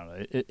could. I don't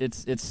know.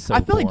 It's so. I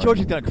feel boring. like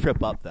Georgia's going to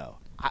trip up though.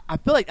 I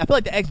feel like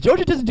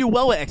Georgia doesn't do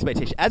well with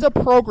expectations. As a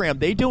program,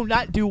 they do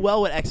not do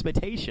well with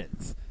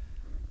expectations.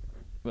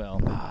 Well,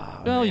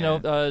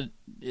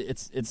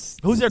 it's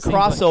who's their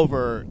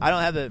crossover? I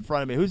don't have it in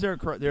front of me. Who's their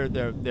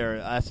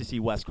SEC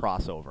West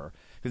crossover?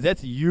 Because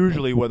that's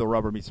usually where the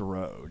rubber meets the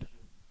road.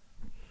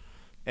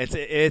 It's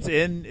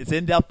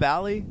in Death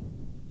Valley.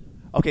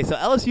 Okay, so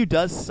LSU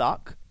does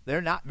suck. They're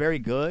not very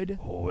good.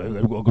 Oh,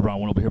 we'll go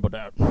around one over here about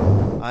that.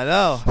 I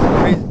know.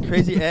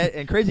 Crazy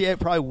Ed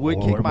probably would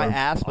kick my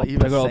ass, but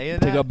even saying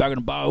that. Take up back in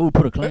the bar.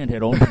 Put a clan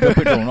head on.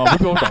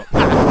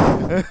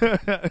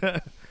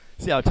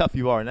 See how tough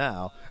you are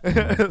now.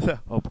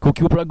 Go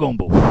keep that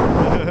gumbo.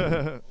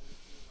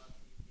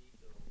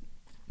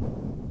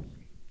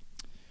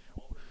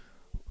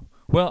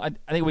 Well, I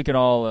think we can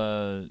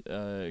all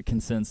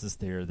consensus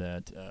there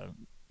that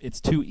it's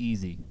too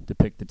easy to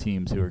pick the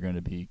teams who are going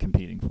to be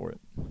competing for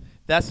it.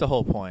 That's the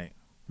whole point.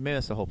 I mean,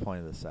 that's the whole point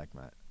of this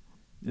segment.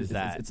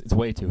 It's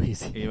way too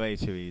easy. Way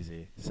too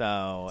easy.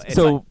 So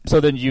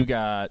then you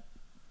got.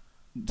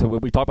 So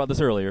we talked about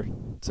this earlier.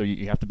 So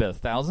you have to bet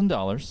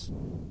 $1,000.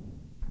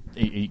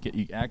 You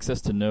get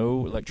access to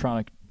no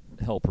electronic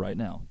help right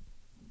now.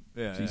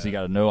 Yeah. So you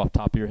got to know off the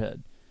top of your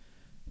head.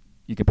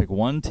 You can pick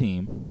one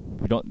team.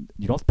 You don't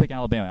have to pick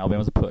Alabama.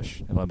 Alabama's a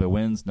push. If Alabama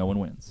wins, no one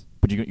wins.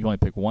 But you only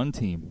pick one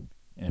team.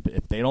 And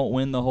if they don't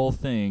win the whole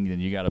thing,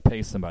 then you got to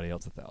pay somebody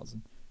else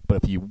 $1,000.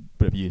 But if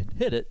you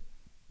hit it,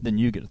 then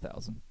you get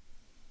 $1,000.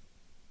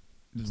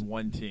 Just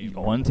one team.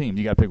 One team.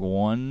 You got to pick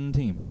one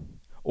team.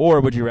 Or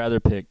would you rather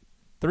pick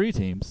 3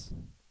 teams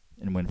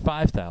and win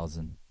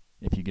 $5,000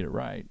 if you get it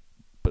right,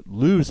 but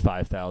lose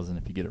 $5,000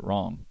 if you get it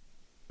wrong?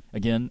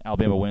 Again,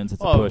 Alabama wins.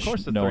 It's a push. Of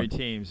course, the 3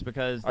 teams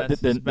because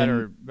that's then,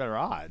 better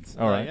odds.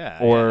 All right. Yeah.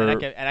 Or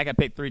and I can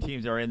pick 3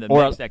 teams that are in the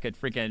mix that could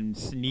freaking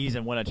sneeze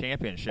and win a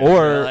championship.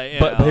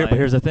 But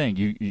here's the thing: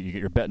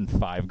 you're betting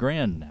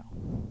 $5,000 now.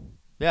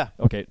 Yeah.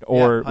 Okay.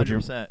 Or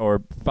 100%.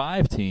 Or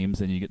 5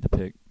 teams, and you get to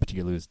pick, but you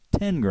can lose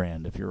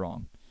 $10,000 if you're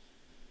wrong.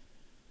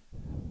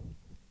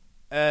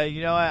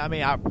 You know what? I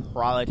mean, I'll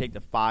probably take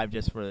the 5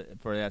 just for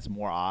that's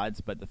more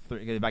odds. But the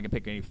 3, if I can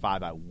pick any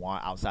 5 I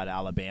want outside of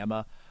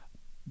Alabama.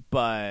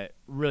 But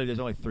really, there's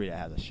only 3 that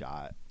has a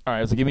shot. All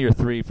right, so give me your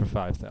 3 for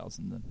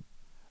 $5,000 then.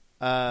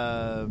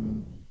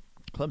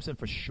 Clemson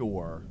for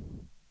sure.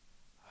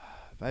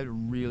 If I had to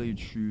really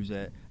choose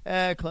it,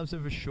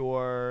 Clemson for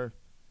sure.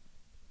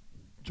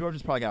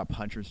 Georgia's probably got a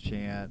puncher's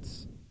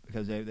chance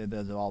because they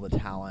have all the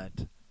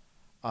talent,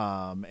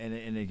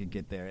 and they could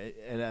get there.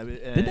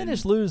 Didn't they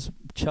just lose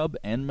Chubb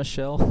and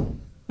Michelle?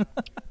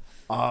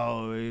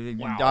 Oh,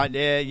 wow.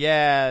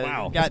 Yeah.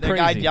 Wow, That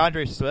guy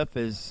DeAndre Swift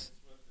is.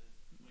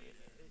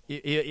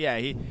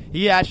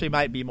 He actually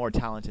might be more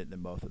talented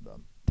than both of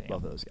them. Damn.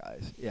 Both of those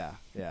guys. Yeah.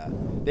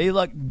 They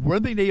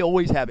one thing they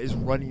always have is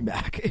running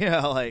back.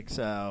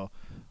 So.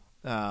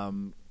 I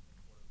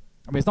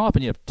mean, it's not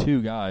often you have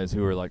 2 guys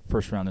who are like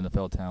first-round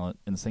NFL talent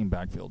in the same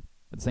backfield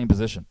at the same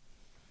position.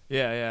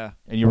 Yeah.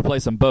 And you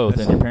replace them both,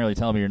 and you're apparently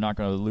telling me you're not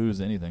going to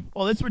lose anything.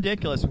 Well, it's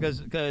ridiculous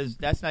because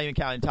that's not even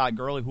counting Todd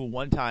Gurley, who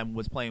one time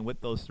was playing with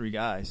those 3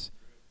 guys.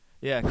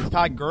 Yeah, because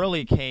Todd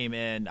Gurley came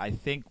in, I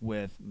think,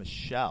 with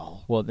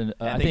Michelle. Well, then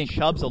I think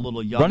Chubb's a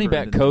little younger. Running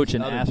back than coach the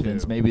in other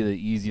Athens two. may be the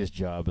easiest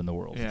job in the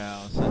world.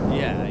 Yeah,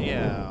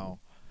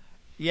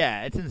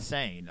 yeah, it's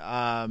insane.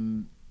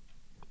 And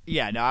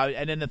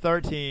then the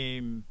third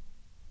team,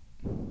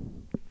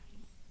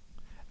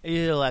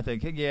 you'll have to,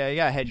 you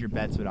gotta hedge your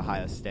bets with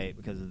Ohio State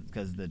because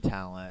of the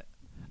talent,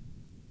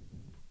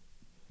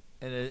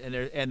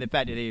 and the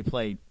fact that they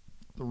played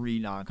 3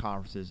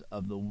 non-conferences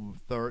of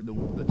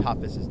the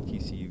toughest is the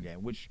TCU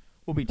game, which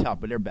will be tough,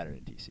 but they're better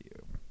than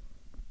TCU.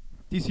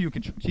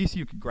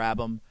 TCU could grab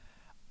them.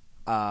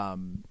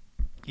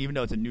 Even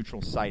though it's a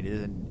neutral site,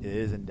 it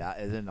is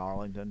in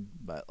Arlington,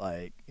 but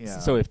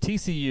So if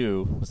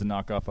TCU was to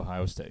knock off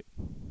Ohio State,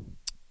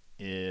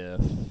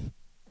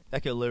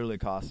 that could literally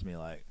cost me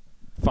 $5,000.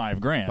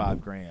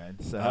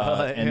 $5,000. So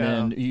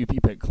then you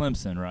pick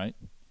Clemson, right?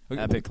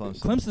 I pick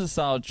Clemson. Clemson's a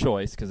solid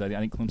choice because I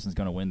think Clemson's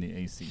going to win the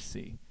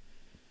ACC.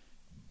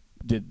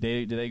 Did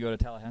they go to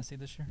Tallahassee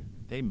this year?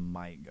 They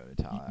might go to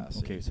Tallahassee.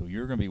 Okay, so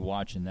you're going to be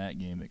watching that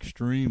game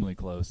extremely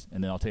close,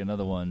 and then I'll tell you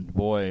another one.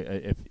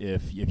 Boy,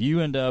 if you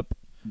end up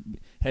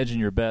hedging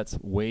your bets,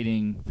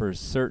 waiting for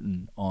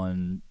certain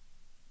on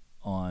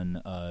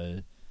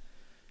you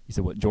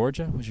said what,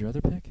 Georgia was your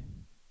other pick?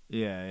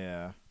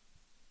 Yeah.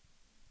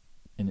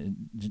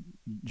 And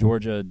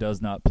Georgia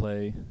does not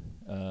play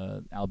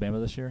Alabama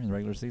this year in the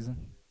regular season.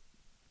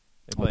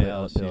 They play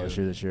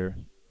LSU this year.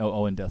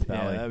 Oh, in Death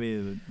Valley. Yeah, I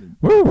mean,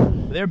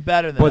 Woo! they're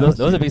better than Boy, LSU.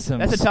 those would be some.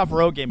 That's a tough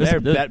road game.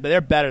 But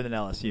they're better than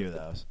LSU,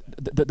 those.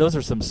 Those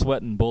are some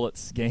sweat and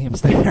bullets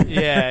games there.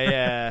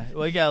 Yeah.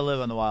 Well, you gotta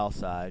live on the wild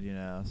side,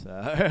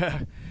 So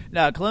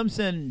now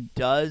Clemson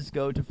does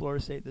go to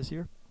Florida State this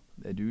year.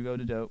 They do go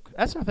to Doak.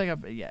 That's what I think.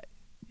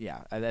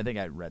 I think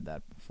I read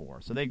that before.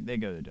 So they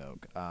go to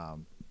Doak.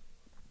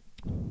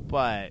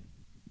 But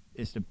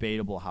it's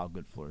debatable how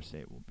good Florida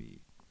State will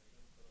be.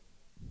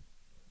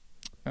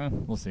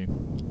 We'll see.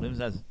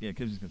 Clemson's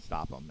gonna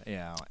stop them.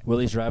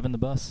 Willie's driving the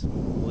bus.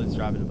 Willie's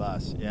driving the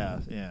bus. Yeah.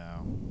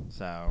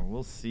 So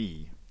we'll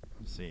see.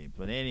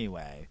 But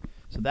anyway,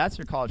 so that's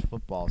your college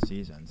football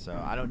season. So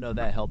I don't know if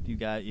that helped you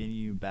guys, any of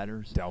you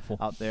bettors Doubtful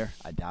out there.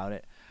 I doubt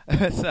it.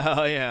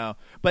 So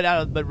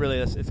but really,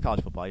 it's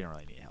college football. You don't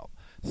really need help.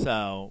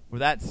 So with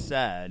that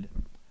said,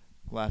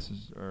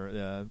 glasses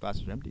are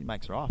empty.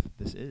 Mics are off.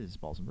 This is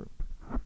Balls and Brew.